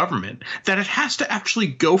U.S. government that it has to actually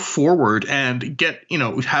go forward and get,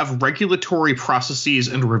 have regulatory processes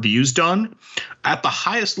and reviews done at the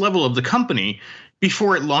highest level of the company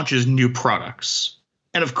before it launches new products.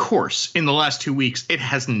 And of course, in the last 2 weeks, it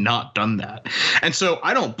has not done that. And so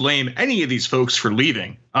I don't blame any of these folks for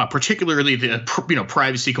leaving, particularly the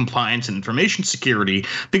privacy compliance and information security,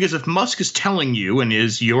 because if Musk is telling you and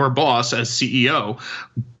is your boss as CEO,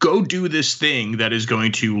 go do this thing that is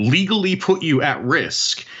going to legally put you at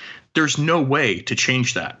risk, there's no way to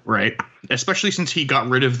change that, right? Especially since he got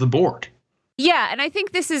rid of the board. Yeah, and I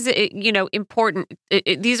think this is, important.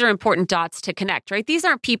 These are important dots to connect, right? These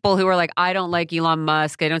aren't people who are like, I don't like Elon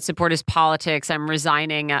Musk. I don't support his politics. I'm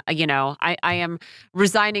resigning. I am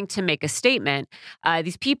resigning to make a statement.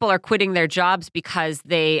 These people are quitting their jobs because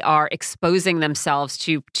they are exposing themselves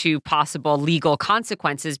to possible legal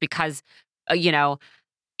consequences because,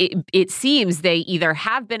 it seems they either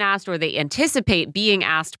have been asked or they anticipate being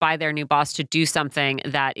asked by their new boss to do something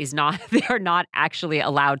that they are not actually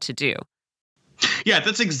allowed to do. Yeah,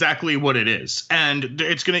 that's exactly what it is. And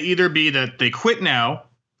it's going to either be that they quit now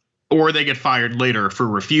or they get fired later for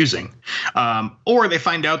refusing. Or they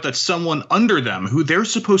find out that someone under them who they're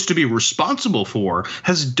supposed to be responsible for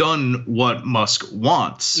has done what Musk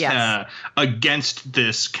wants against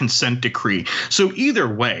this consent decree. So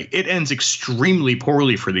either way, it ends extremely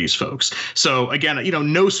poorly for these folks. So again,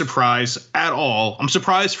 no surprise at all. I'm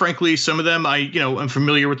surprised, frankly, some of them, I'm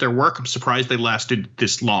familiar with their work. I'm surprised they lasted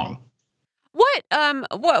this long.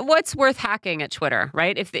 What's worth hacking at Twitter,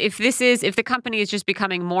 right? If the company is just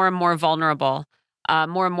becoming more and more vulnerable,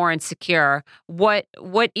 more and more insecure, what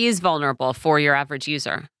is vulnerable for your average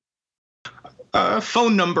user?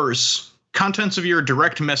 Phone numbers, contents of your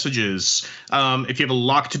direct messages. If you have a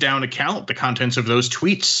locked down account, the contents of those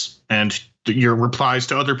tweets and your replies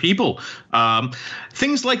to other people,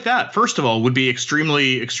 things like that. First of all, would be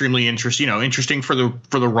extremely, extremely interesting for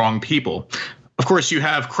the wrong people. Of course, you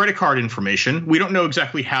have credit card information. We don't know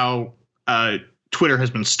exactly how Twitter has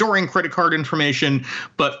been storing credit card information,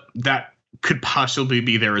 but that could possibly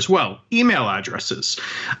be there as well. Email addresses,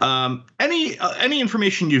 any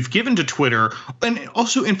information you've given to Twitter, and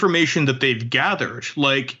also information that they've gathered,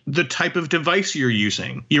 like the type of device you're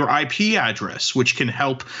using, your IP address, which can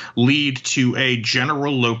help lead to a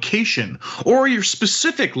general location, or your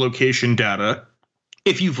specific location data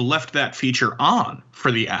if you've left that feature on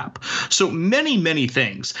for the app. So many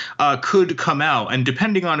things could come out, and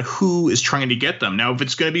depending on who is trying to get them. Now, if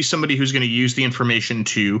it's going to be somebody who's going to use the information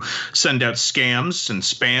to send out scams and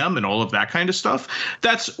spam and all of that kind of stuff,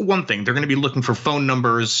 that's one thing. They're going to be looking for phone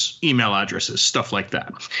numbers, email addresses, stuff like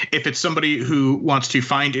that. If it's somebody who wants to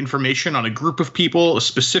find information on a group of people, a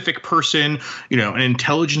specific person, an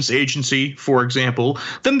intelligence agency, for example,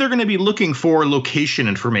 then they're going to be looking for location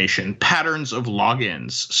information, patterns of logins,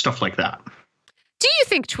 stuff like that. Do you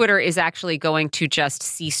think Twitter is actually going to just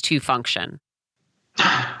cease to function?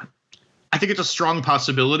 I think it's a strong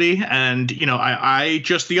possibility. And, I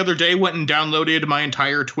just the other day went and downloaded my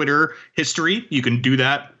entire Twitter history. You can do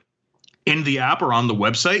that in the app or on the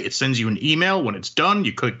website. It sends you an email when it's done.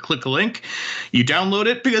 You click a link, you download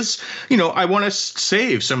it because, I want to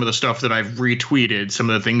save some of the stuff that I've retweeted,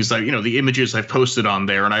 some of the things that, the images I've posted on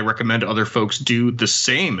there. And I recommend other folks do the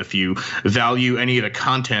same if you value any of the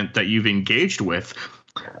content that you've engaged with.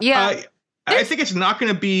 Yeah. I think it's not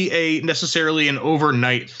going to be necessarily an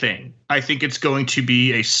overnight thing. I think it's going to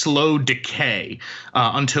be a slow decay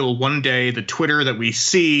until one day the Twitter that we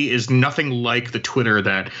see is nothing like the Twitter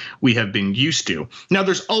that we have been used to. Now,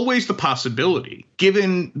 there's always the possibility,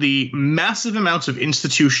 given the massive amounts of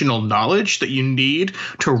institutional knowledge that you need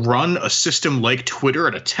to run a system like Twitter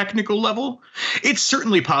at a technical level, it's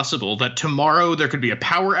certainly possible that tomorrow there could be a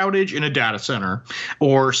power outage in a data center,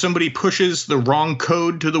 or somebody pushes the wrong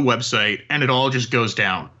code to the website and it all just goes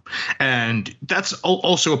down. And that's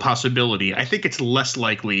also a possibility. I think it's less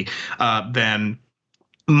likely than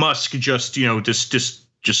Musk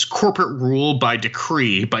just corporate rule by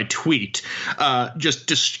decree, by tweet,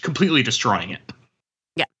 just completely destroying it.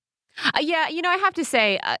 Yeah. I have to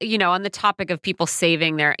say, on the topic of people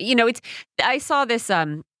saving their, I saw this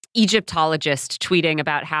Egyptologist tweeting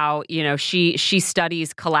about how, she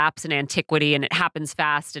studies collapse in antiquity and it happens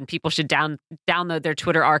fast and people should download their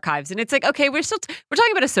Twitter archives. And it's like, okay, we're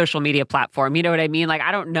talking about a social media platform. You know what I mean? Like,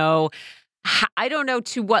 I don't know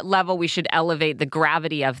to what level we should elevate the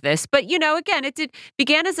gravity of this. But, again, it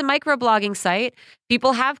began as a microblogging site.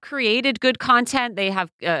 People have created good content. They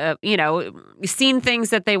have, seen things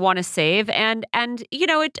that they want to save. And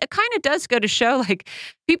it kind of does go to show, like,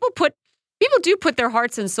 people put people do put their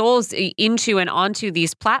hearts and souls into and onto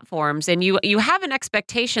these platforms, and you have an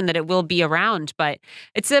expectation that it will be around, but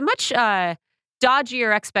it's a much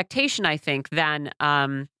dodgier expectation, I think, than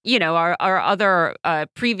our other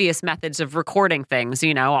previous methods of recording things,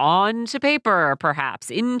 onto paper, perhaps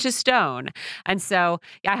into stone. And so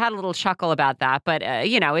I had a little chuckle about that, but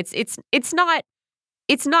it's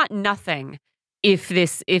not nothing if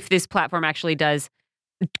this platform actually does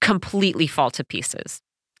completely fall to pieces.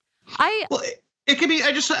 It could be,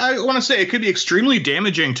 I want to say it could be extremely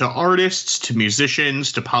damaging to artists, to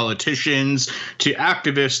musicians, to politicians, to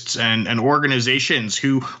activists and organizations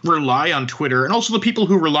who rely on Twitter, and also the people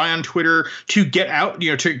who rely on Twitter to get out,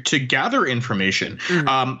 to gather information.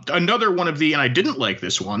 Another one of and I didn't like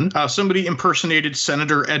this one, somebody impersonated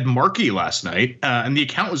Senator Ed Markey last night, and the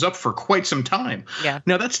account was up for quite some time. Yeah.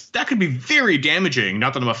 Now that could be very damaging.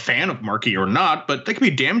 Not that I'm a fan of Markey or not, but that could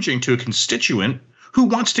be damaging to a constituent who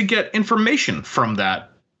wants to get information from that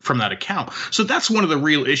account. So that's one of the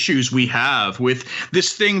real issues we have with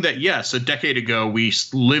this thing that, yes, a decade ago we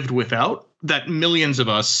lived without, that millions of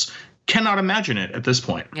us cannot imagine it at this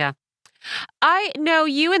point. Yeah. I know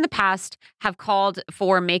you in the past have called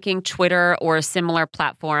for making Twitter or a similar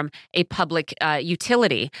platform a public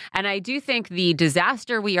utility. And I do think the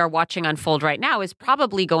disaster we are watching unfold right now is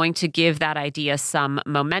probably going to give that idea some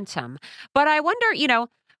momentum. But I wonder,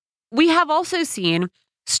 we have also seen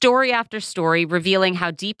story after story revealing how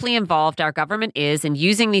deeply involved our government is in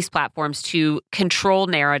using these platforms to control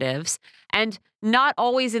narratives, and not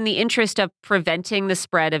always in the interest of preventing the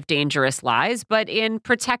spread of dangerous lies, but in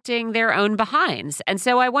protecting their own behinds. And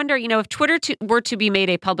so I wonder, if Twitter were to be made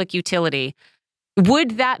a public utility,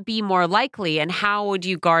 would that be more likely, and how would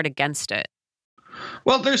you guard against it?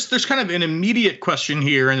 Well, there's kind of an immediate question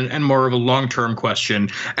here and more of a long-term question.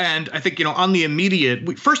 And I think, on the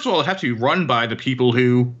immediate, first of all, it has to be run by the people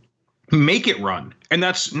who make it run. And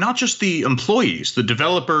that's not just the employees, the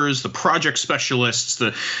developers, the project specialists,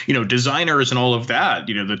 the, designers and all of that,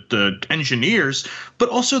 the engineers, but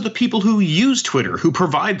also the people who use Twitter, who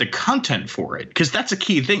provide the content for it. Because that's a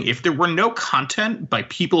key thing. If there were no content by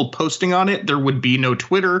people posting on it, there would be no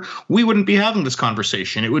Twitter. We wouldn't be having this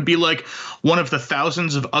conversation. It would be like one of the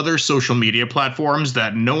thousands of other social media platforms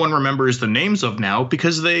that no one remembers the names of now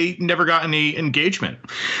because they never got any engagement.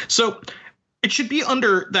 So it should be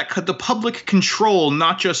under the public control,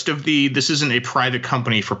 not just of this isn't a private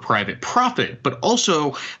company for private profit, but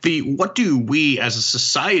also what do we as a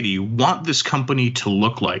society want this company to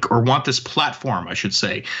look like, or want this platform, I should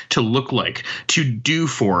say, to look like, to do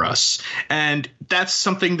for us. And that's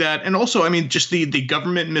something that, and also, just the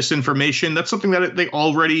government misinformation, that's something that they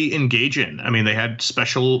already engage in. They had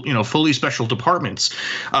special, fully special departments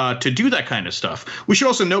to do that kind of stuff. We should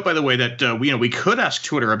also note, by the way, that we could ask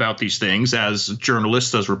Twitter about these things as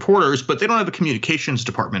journalists, as reporters, but they don't have a communications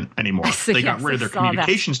department anymore. They got rid of their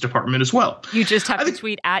communications department as well. You just have to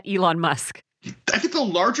tweet at Elon Musk. I think the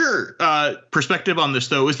larger perspective on this,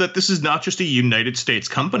 though, is that this is not just a United States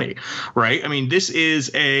company, right? This is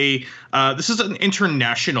an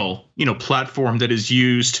international, platform that is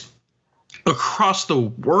used across the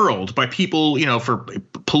world by people, for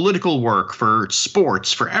political work, for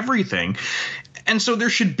sports, for everything. And so there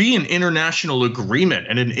should be an international agreement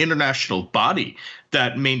and an international body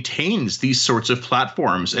that maintains these sorts of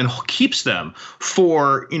platforms and keeps them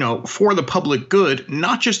for the public good,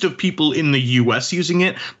 not just of people in the U.S. using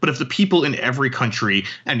it, but of the people in every country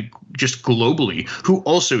and just globally who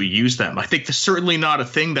also use them. I think that's certainly not a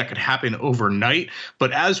thing that could happen overnight.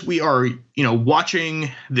 But as we are, watching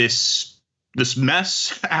this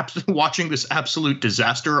mess, watching this absolute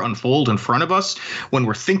disaster unfold in front of us, when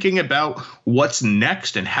we're thinking about what's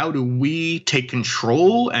next and how do we take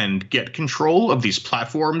control and get control of these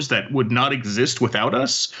platforms that would not exist without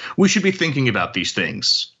us, we should be thinking about these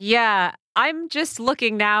things. Yeah. I'm just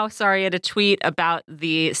looking now, at a tweet about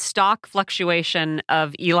the stock fluctuation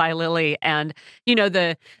of Eli Lilly, and,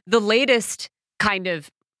 the latest kind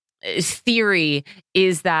of theory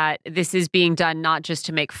is that this is being done not just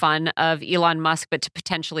to make fun of Elon Musk, but to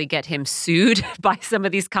potentially get him sued by some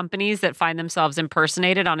of these companies that find themselves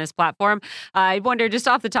impersonated on his platform. I wonder, just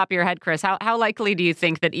off the top of your head, Chris, how likely do you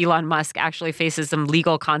think that Elon Musk actually faces some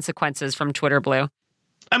legal consequences from Twitter Blue?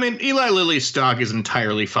 Eli Lilly's stock is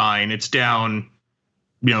entirely fine. It's down,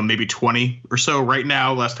 maybe 20 or so right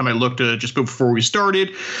now. Last time I looked, just before we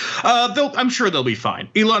started, I'm sure they'll be fine.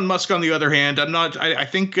 Elon Musk, on the other hand, I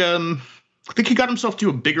think think he got himself to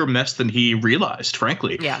a bigger mess than he realized,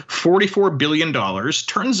 frankly. Yeah. $44 billion.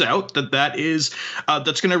 Turns out that is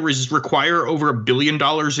that's going to require over $1 billion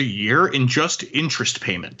a year in just interest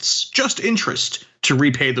payments, just interest to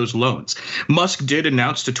repay those loans. Musk did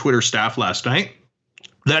announce to Twitter staff last night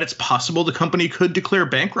that it's possible the company could declare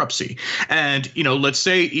bankruptcy. And, let's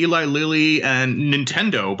say Eli Lilly and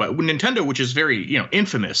Nintendo, but Nintendo, which is very,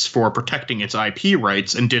 infamous for protecting its IP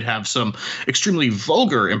rights and did have some extremely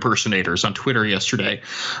vulgar impersonators on Twitter yesterday.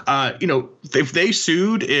 If they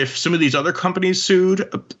sued, if some of these other companies sued,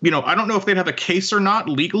 I don't know if they'd have a case or not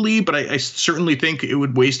legally, but I certainly think it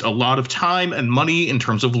would waste a lot of time and money in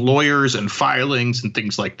terms of lawyers and filings and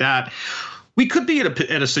things like that. We could be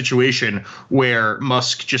at a situation where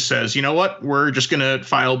Musk just says, you know what, we're just going to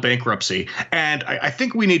file bankruptcy. And I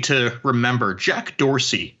think we need to remember Jack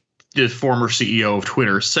Dorsey, the former CEO of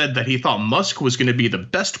Twitter, said that he thought Musk was going to be the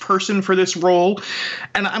best person for this role.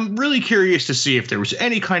 And I'm really curious to see if there was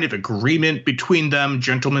any kind of agreement between them,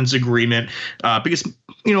 gentleman's agreement, because,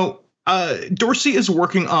 Dorsey is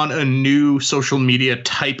working on a new social media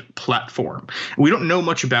type platform. We don't know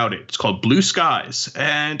much about it. It's called Blue Skies,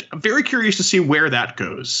 and I'm very curious to see where that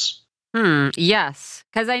goes. Yes,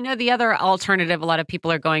 because I know the other alternative a lot of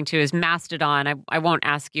people are going to is Mastodon. I won't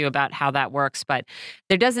ask you about how that works, but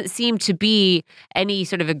there doesn't seem to be any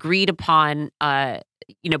sort of agreed upon,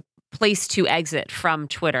 place to exit from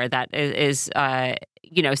Twitter that is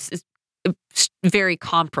very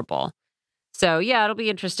comparable. So, yeah, it'll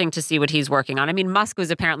be interesting to see what he's working on. I mean, Musk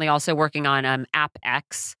was apparently also working on App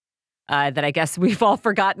X that I guess we've all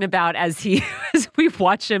forgotten about as we've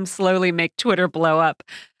watched him slowly make Twitter blow up.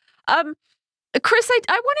 Chris,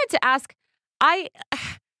 I wanted to ask,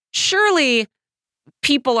 surely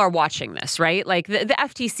people are watching this, right? Like the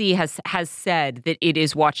FTC has said that it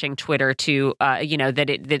is watching Twitter to,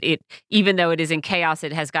 that it even though it is in chaos,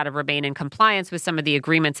 it has got to remain in compliance with some of the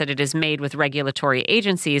agreements that it has made with regulatory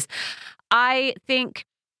agencies. I think,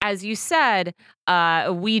 as you said,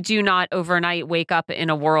 we do not overnight wake up in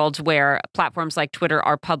a world where platforms like Twitter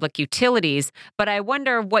are public utilities. But I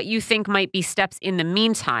wonder what you think might be steps in the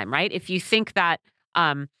meantime, right? If you think that,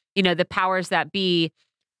 the powers that be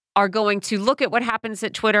are going to look at what happens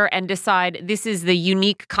at Twitter and decide this is the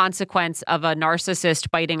unique consequence of a narcissist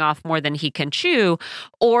biting off more than he can chew,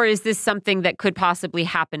 or is this something that could possibly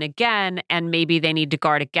happen again and maybe they need to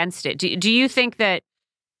guard against it? Do you think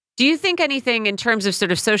anything in terms of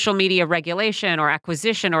sort of social media regulation or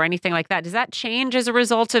acquisition or anything like that, does that change as a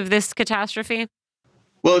result of this catastrophe?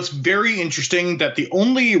 Well, it's very interesting that the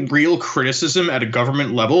only real criticism at a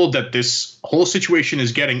government level that this whole situation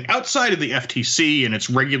is getting outside of the FTC and its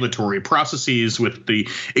regulatory processes with the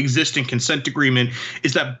existing consent agreement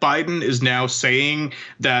is that Biden is now saying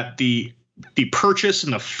that the purchase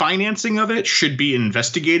and the financing of it should be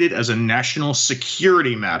investigated as a national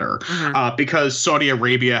security matter, because Saudi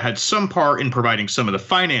Arabia had some part in providing some of the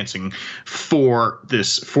financing for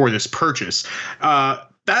this purchase.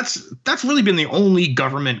 That's really been the only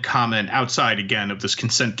government comment outside, again, of this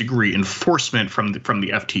consent decree enforcement from the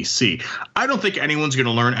FTC. I don't think anyone's going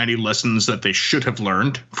to learn any lessons that they should have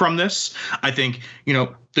learned from this. I think,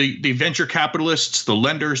 the venture capitalists, the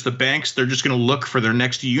lenders, the banks, they're just going to look for their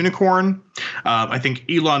next unicorn. I think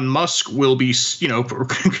Elon Musk will be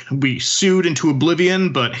sued into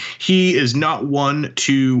oblivion, but he is not one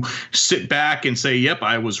to sit back and say, yep,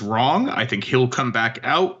 I was wrong. I think he'll come back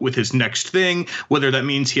out with his next thing, whether that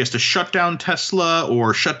means he has to shut down Tesla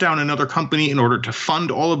or shut down another company in order to fund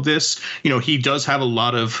all of this. He does have a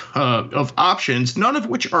lot of options, none of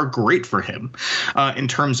which are great for him in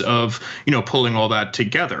terms of, pulling all that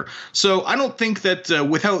together. So I don't think that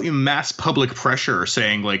without mass public pressure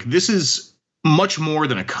saying like this is much more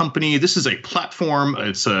than a company. This is a platform.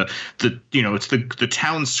 It's the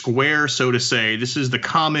town square, so to say. This is the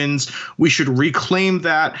commons. We should reclaim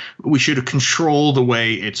that. We should control the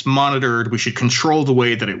way it's monitored. We should control the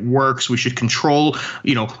way that it works. We should control,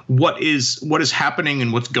 what is happening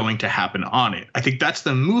and what's going to happen on it. I think that's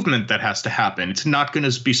the movement that has to happen. It's not going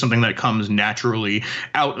to be something that comes naturally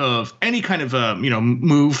out of any kind of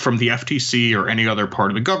move from the FTC or any other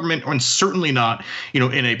part of the government, and certainly not, in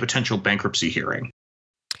a potential bankruptcy hearing.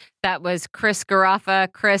 That was Chris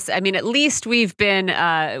Garaffa. Chris, I mean, at least we've been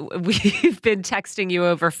texting you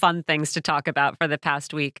over fun things to talk about for the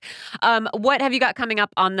past week. What have you got coming up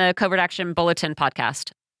on the Covert Action Bulletin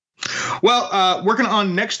podcast? Well, working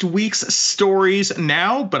on next week's stories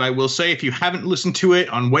now, but I will say if you haven't listened to it,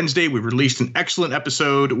 on Wednesday we released an excellent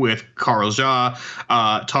episode with Carl Jha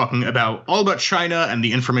talking all about China and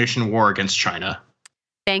the information war against China.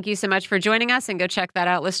 Thank you so much for joining us, and go check that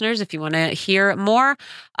out, listeners, if you want to hear more.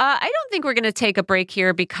 I don't think we're going to take a break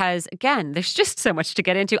here because, again, there's just so much to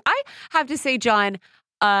get into. I have to say, John,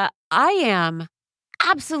 I am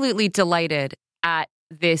absolutely delighted at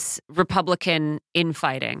this Republican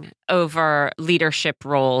infighting over leadership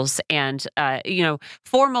roles and,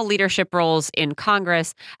 formal leadership roles in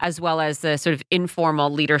Congress, as well as the sort of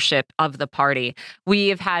informal leadership of the party. We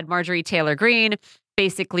have had Marjorie Taylor Greene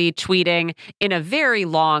basically tweeting in a very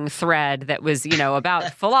long thread that was,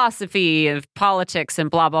 about philosophy of politics and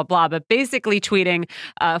blah, blah, blah, but basically tweeting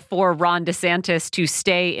for Ron DeSantis to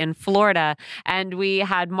stay in Florida. And we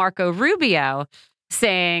had Marco Rubio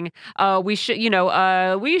saying we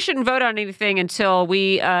shouldn't vote on anything until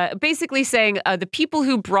we basically saying the people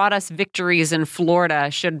who brought us victories in Florida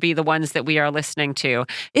should be the ones that we are listening to.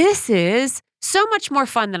 This is so much more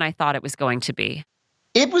fun than I thought it was going to be.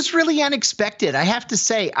 It was really unexpected. I have to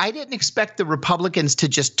say, I didn't expect the Republicans to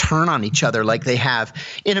just turn on each other like they have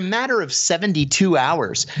in a matter of 72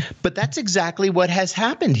 hours. But that's exactly what has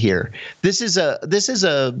happened here. This is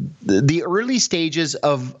the early stages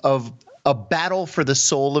of a battle for the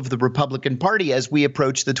soul of the Republican Party as we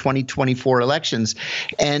approach the 2024 elections.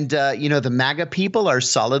 And, the MAGA people are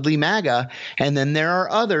solidly MAGA. And then there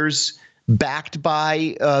are others backed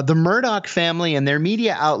by the Murdoch family and their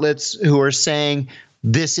media outlets who are saying,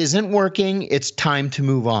 this isn't working. It's time to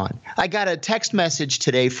move on. I got a text message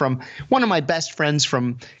today from one of my best friends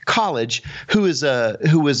from college who was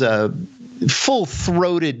a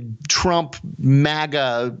full-throated Trump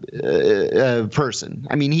MAGA person.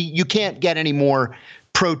 I mean, you can't get any more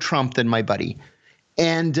pro-Trump than my buddy.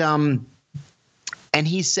 And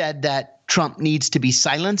he said that Trump needs to be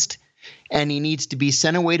silenced and he needs to be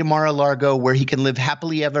sent away to Mar-a-Lago where he can live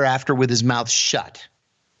happily ever after with his mouth shut.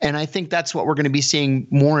 And I think that's what we're going to be seeing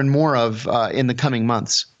more and more of in the coming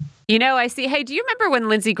months. I see. Hey, do you remember when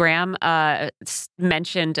Lindsey Graham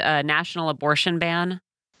mentioned a national abortion ban?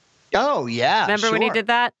 Oh, yeah. Remember when he did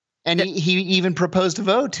that? And he even proposed a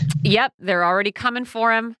vote. Yep. They're already coming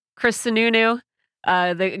for him. Chris Sununu,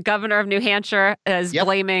 the governor of New Hampshire, is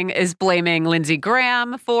blaming Lindsey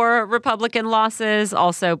Graham for Republican losses,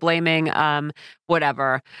 also blaming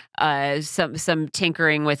some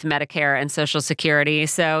tinkering with Medicare and Social Security.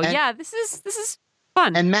 So this is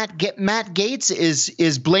fun. And Matt Gaetz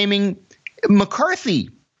is blaming McCarthy.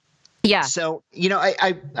 Yeah. So,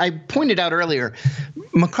 I pointed out earlier,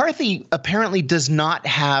 McCarthy apparently does not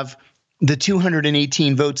have the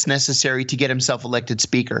 218 votes necessary to get himself elected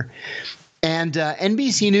speaker. And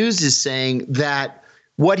NBC News is saying that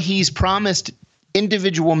what he's promised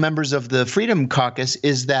individual members of the Freedom Caucus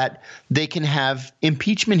is that they can have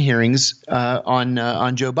impeachment hearings on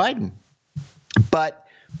Joe Biden. But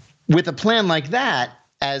with a plan like that,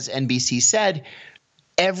 as NBC said,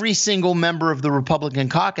 every single member of the Republican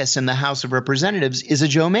caucus in the House of Representatives is a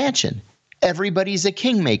Joe Manchin. Everybody's a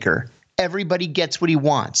kingmaker. Everybody gets what he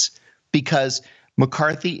wants because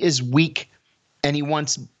McCarthy is weak. And he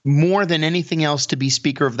wants more than anything else to be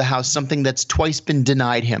Speaker of the House, something that's twice been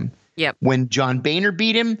denied him. Yep. When John Boehner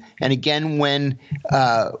beat him, and again when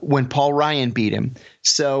Paul Ryan beat him.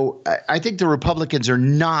 So I think the Republicans are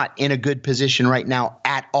not in a good position right now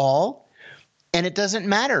at all. And it doesn't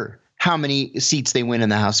matter how many seats they win in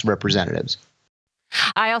the House of Representatives.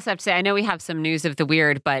 I also have to say, I know we have some news of the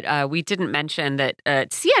weird, but we didn't mention that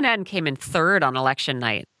CNN came in third on election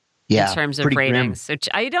night. Yeah, in terms of ratings, which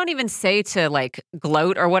I don't even say to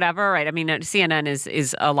gloat or whatever, right? I mean, CNN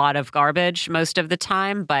is a lot of garbage most of the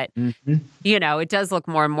time, but it does look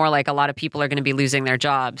more and more like a lot of people are going to be losing their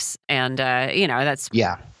jobs, and that's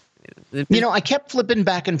I kept flipping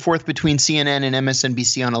back and forth between CNN and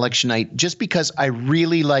MSNBC on election night just because I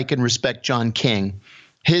really like and respect John King.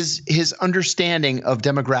 His understanding of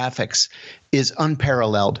demographics is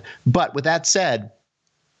unparalleled. But with that said,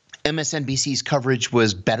 MSNBC's coverage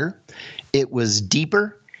was better, it was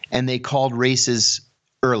deeper, and they called races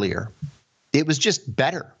earlier. It was just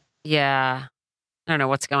better. Yeah. I don't know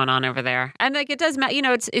what's going on over there. And it does matter.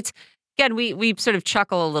 It's again, we sort of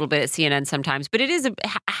chuckle a little bit at CNN sometimes, but it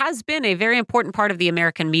has been a very important part of the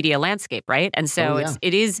American media landscape, right? And so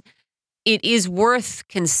it is worth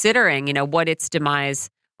considering, what its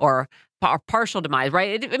demise or partial demise,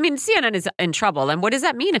 right? I mean, CNN is in trouble. And what does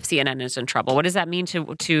that mean if CNN is in trouble? What does that mean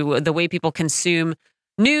to the way people consume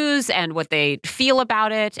news and what they feel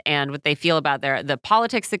about it and what they feel about the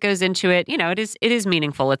politics that goes into it? It is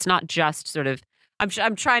meaningful. It's not just sort of,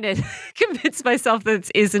 I'm trying to convince myself that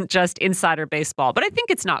it isn't just insider baseball, but I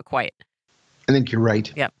think it's not quite. I think you're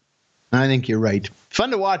right. Yep. I think you're right.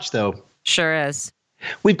 Fun to watch, though. Sure is.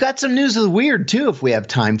 We've got some news of the weird, too, if we have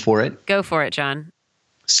time for it. Go for it, John.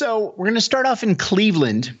 So we're going to start off in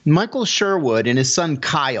Cleveland. Michael Sherwood and his son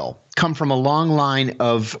Kyle come from a long line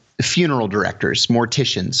of funeral directors,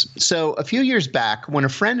 morticians. So a few years back, when a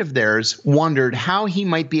friend of theirs wondered how he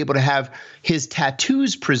might be able to have his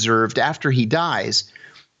tattoos preserved after he dies,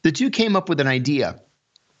 the two came up with an idea.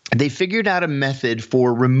 They figured out a method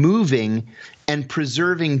for removing and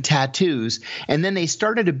preserving tattoos, and then they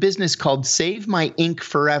started a business called Save My Ink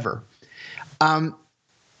Forever.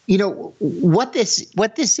 What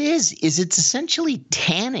this is it's essentially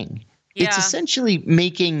tanning. Yeah. It's essentially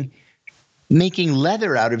making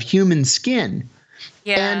leather out of human skin.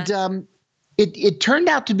 Yeah. And it turned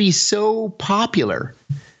out to be so popular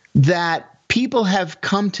that people have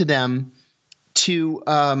come to them to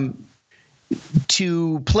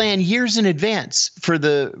plan years in advance for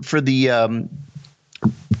the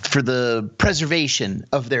preservation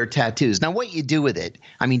of their tattoos. Now, what you do with it?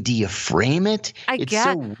 I mean, do you frame it? It's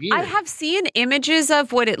so weird. I have seen images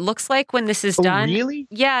of what it looks like when this is done. Really?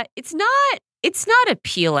 Yeah, it's not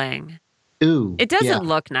appealing. Ooh, it doesn't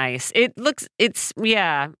look nice. I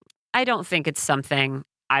don't think it's something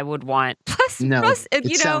I would want. Plus,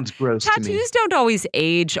 sounds gross tattoos to me. Don't always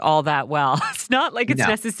age all that well. It's not like it's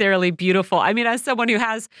necessarily beautiful. I mean, as someone who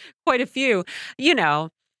has quite a few, they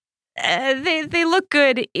look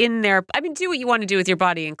good in their. I mean, do what you want to do with your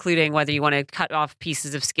body, including whether you want to cut off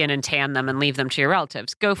pieces of skin and tan them and leave them to your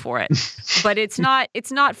relatives. Go for it. But it's not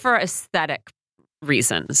for aesthetic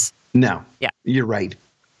reasons. No. Yeah. You're right.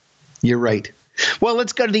 Well,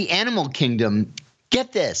 let's go to the animal kingdom.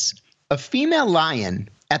 Get this. A female lion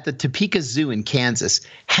at the Topeka Zoo in Kansas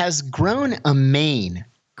has grown a mane.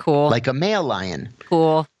 Cool. Like a male lion.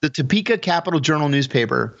 Cool. The Topeka Capital Journal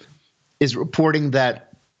newspaper is reporting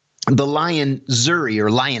that the lion Zuri, or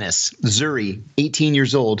lioness Zuri, 18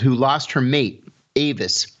 years old, who lost her mate,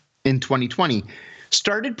 Avis, in 2020,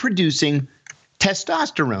 started producing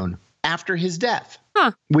testosterone after his death,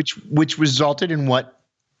 which resulted in what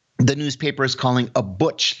the newspaper is calling a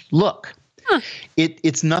butch look.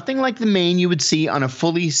 It's nothing like the mane you would see on a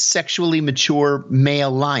fully sexually mature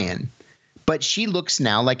male lion, but she looks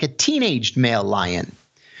now like a teenaged male lion.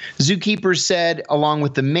 Zookeepers said, along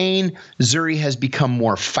with the mane, Zuri has become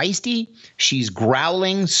more feisty. She's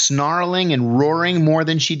growling, snarling, and roaring more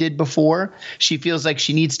than she did before. She feels like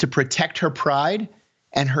she needs to protect her pride,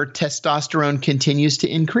 and her testosterone continues to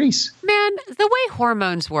increase. Man, the way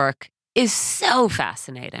hormones work is so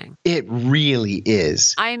fascinating. It really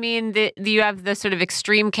is. I mean, you have the sort of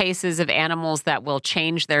extreme cases of animals that will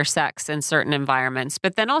change their sex in certain environments,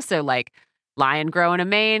 but then also like lion growing a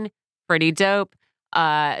mane, pretty dope.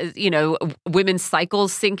 Women's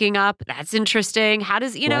cycles syncing up. That's interesting. How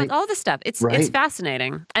does, right. All this stuff. It's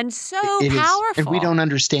fascinating and so powerful. And we don't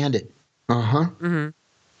understand it. Uh-huh. Mm-hmm.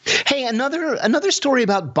 Hey, another story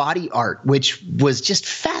about body art, which was just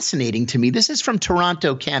fascinating to me. This is from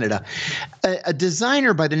Toronto, Canada. A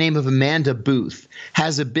designer by the name of Amanda Booth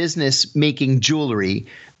has a business making jewelry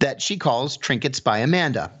that she calls Trinkets by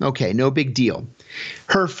Amanda. Okay, no big deal.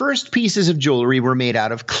 Her first pieces of jewelry were made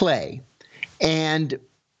out of clay. And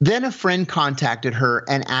then a friend contacted her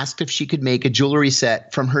and asked if she could make a jewelry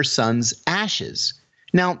set from her son's ashes.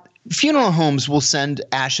 Now, funeral homes will send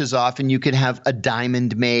ashes off and you can have a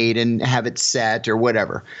diamond made and have it set or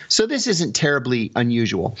whatever. So this isn't terribly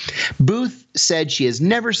unusual. Booth said she has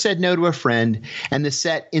never said no to a friend, and the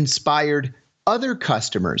set inspired other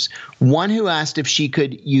customers. One who asked if she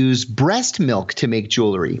could use breast milk to make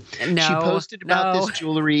jewelry. No, she posted about this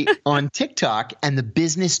jewelry on TikTok, and the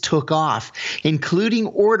business took off, including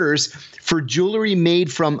orders for jewelry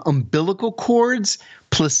made from umbilical cords,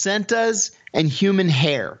 placentas, and human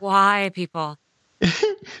hair. Why, people?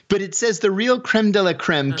 But it says the real creme de la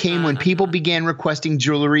creme came when people began requesting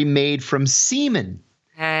jewelry made from semen.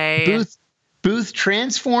 Hey. Booth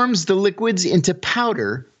transforms the liquids into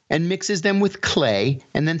powder and mixes them with clay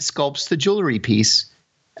and then sculpts the jewelry piece.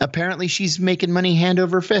 Apparently, she's making money hand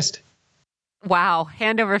over fist. Wow.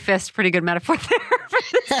 Hand over fist. Pretty good metaphor there.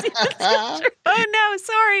 Oh, no.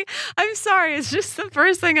 Sorry. I'm sorry. It's just the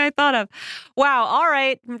first thing I thought of. Wow. All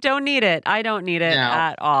right. Don't need it. I don't need it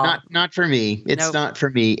at all. Not for me. It's not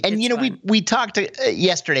for me. And, we talked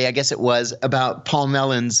yesterday, I guess it was, about Paul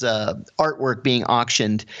Mellon's artwork being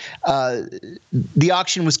auctioned. The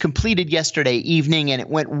auction was completed yesterday evening, and it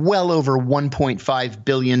went well over $1.5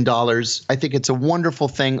 billion. I think it's a wonderful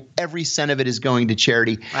thing. Every cent of it is going to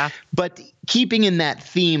charity. Wow. But keeping in that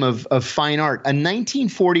theme of fine art, a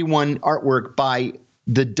 1941 artwork by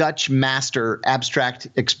the Dutch master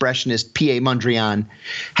abstract expressionist P.A. Mondrian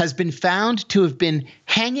has been found to have been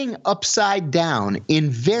hanging upside down in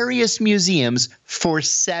various museums for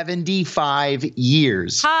 75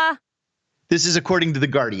 years. Huh? This is according to The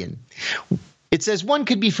Guardian. It says one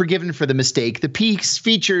could be forgiven for the mistake. The piece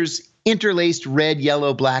features interlaced red,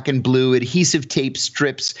 yellow, black, and blue adhesive tape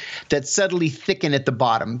strips that subtly thicken at the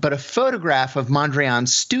bottom. But a photograph of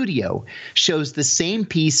Mondrian's studio shows the same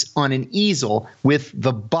piece on an easel with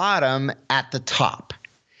the bottom at the top.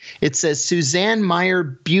 It says Suzanne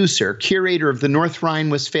Meyer-Buser, curator of the North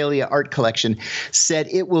Rhine-Westphalia Art Collection, said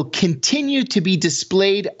it will continue to be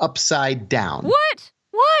displayed upside down. What?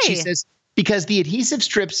 Why? She says, because the adhesive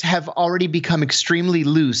strips have already become extremely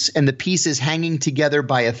loose and the piece is hanging together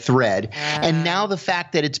by a thread. And now the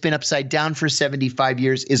fact that it's been upside down for 75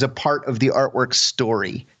 years is a part of the artwork's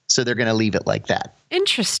story. So they're going to leave it like that.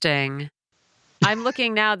 Interesting. I'm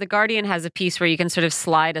looking now. The Guardian has a piece where you can sort of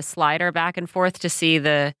slide a slider back and forth to see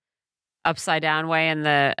the upside down way and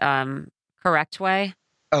the correct way.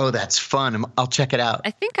 Oh, that's fun. I'll check it out.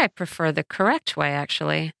 I think I prefer the correct way,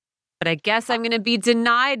 actually. But I guess I'm going to be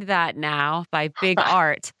denied that now by big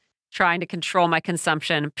art, trying to control my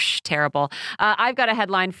consumption. Psh, terrible. I've got a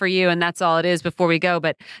headline for you, and that's all it is before we go.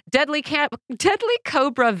 But deadly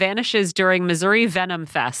cobra vanishes during Missouri Venom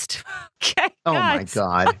Fest. Okay, oh, my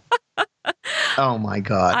God. Oh, my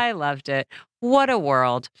God. I loved it. What a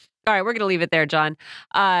world. All right, we're going to leave it there, John.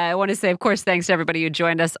 I want to say, of course, thanks to everybody who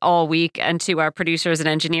joined us all week and to our producers and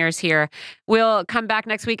engineers here. We'll come back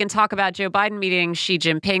next week and talk about Joe Biden meeting Xi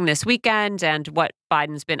Jinping this weekend and what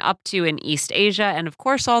Biden's been up to in East Asia and, of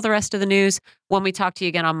course, all the rest of the news when we talk to you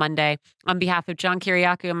again on Monday. On behalf of John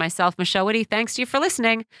Kiriakou and myself, Michelle Witte, thanks to you for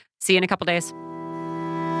listening. See you in a couple days.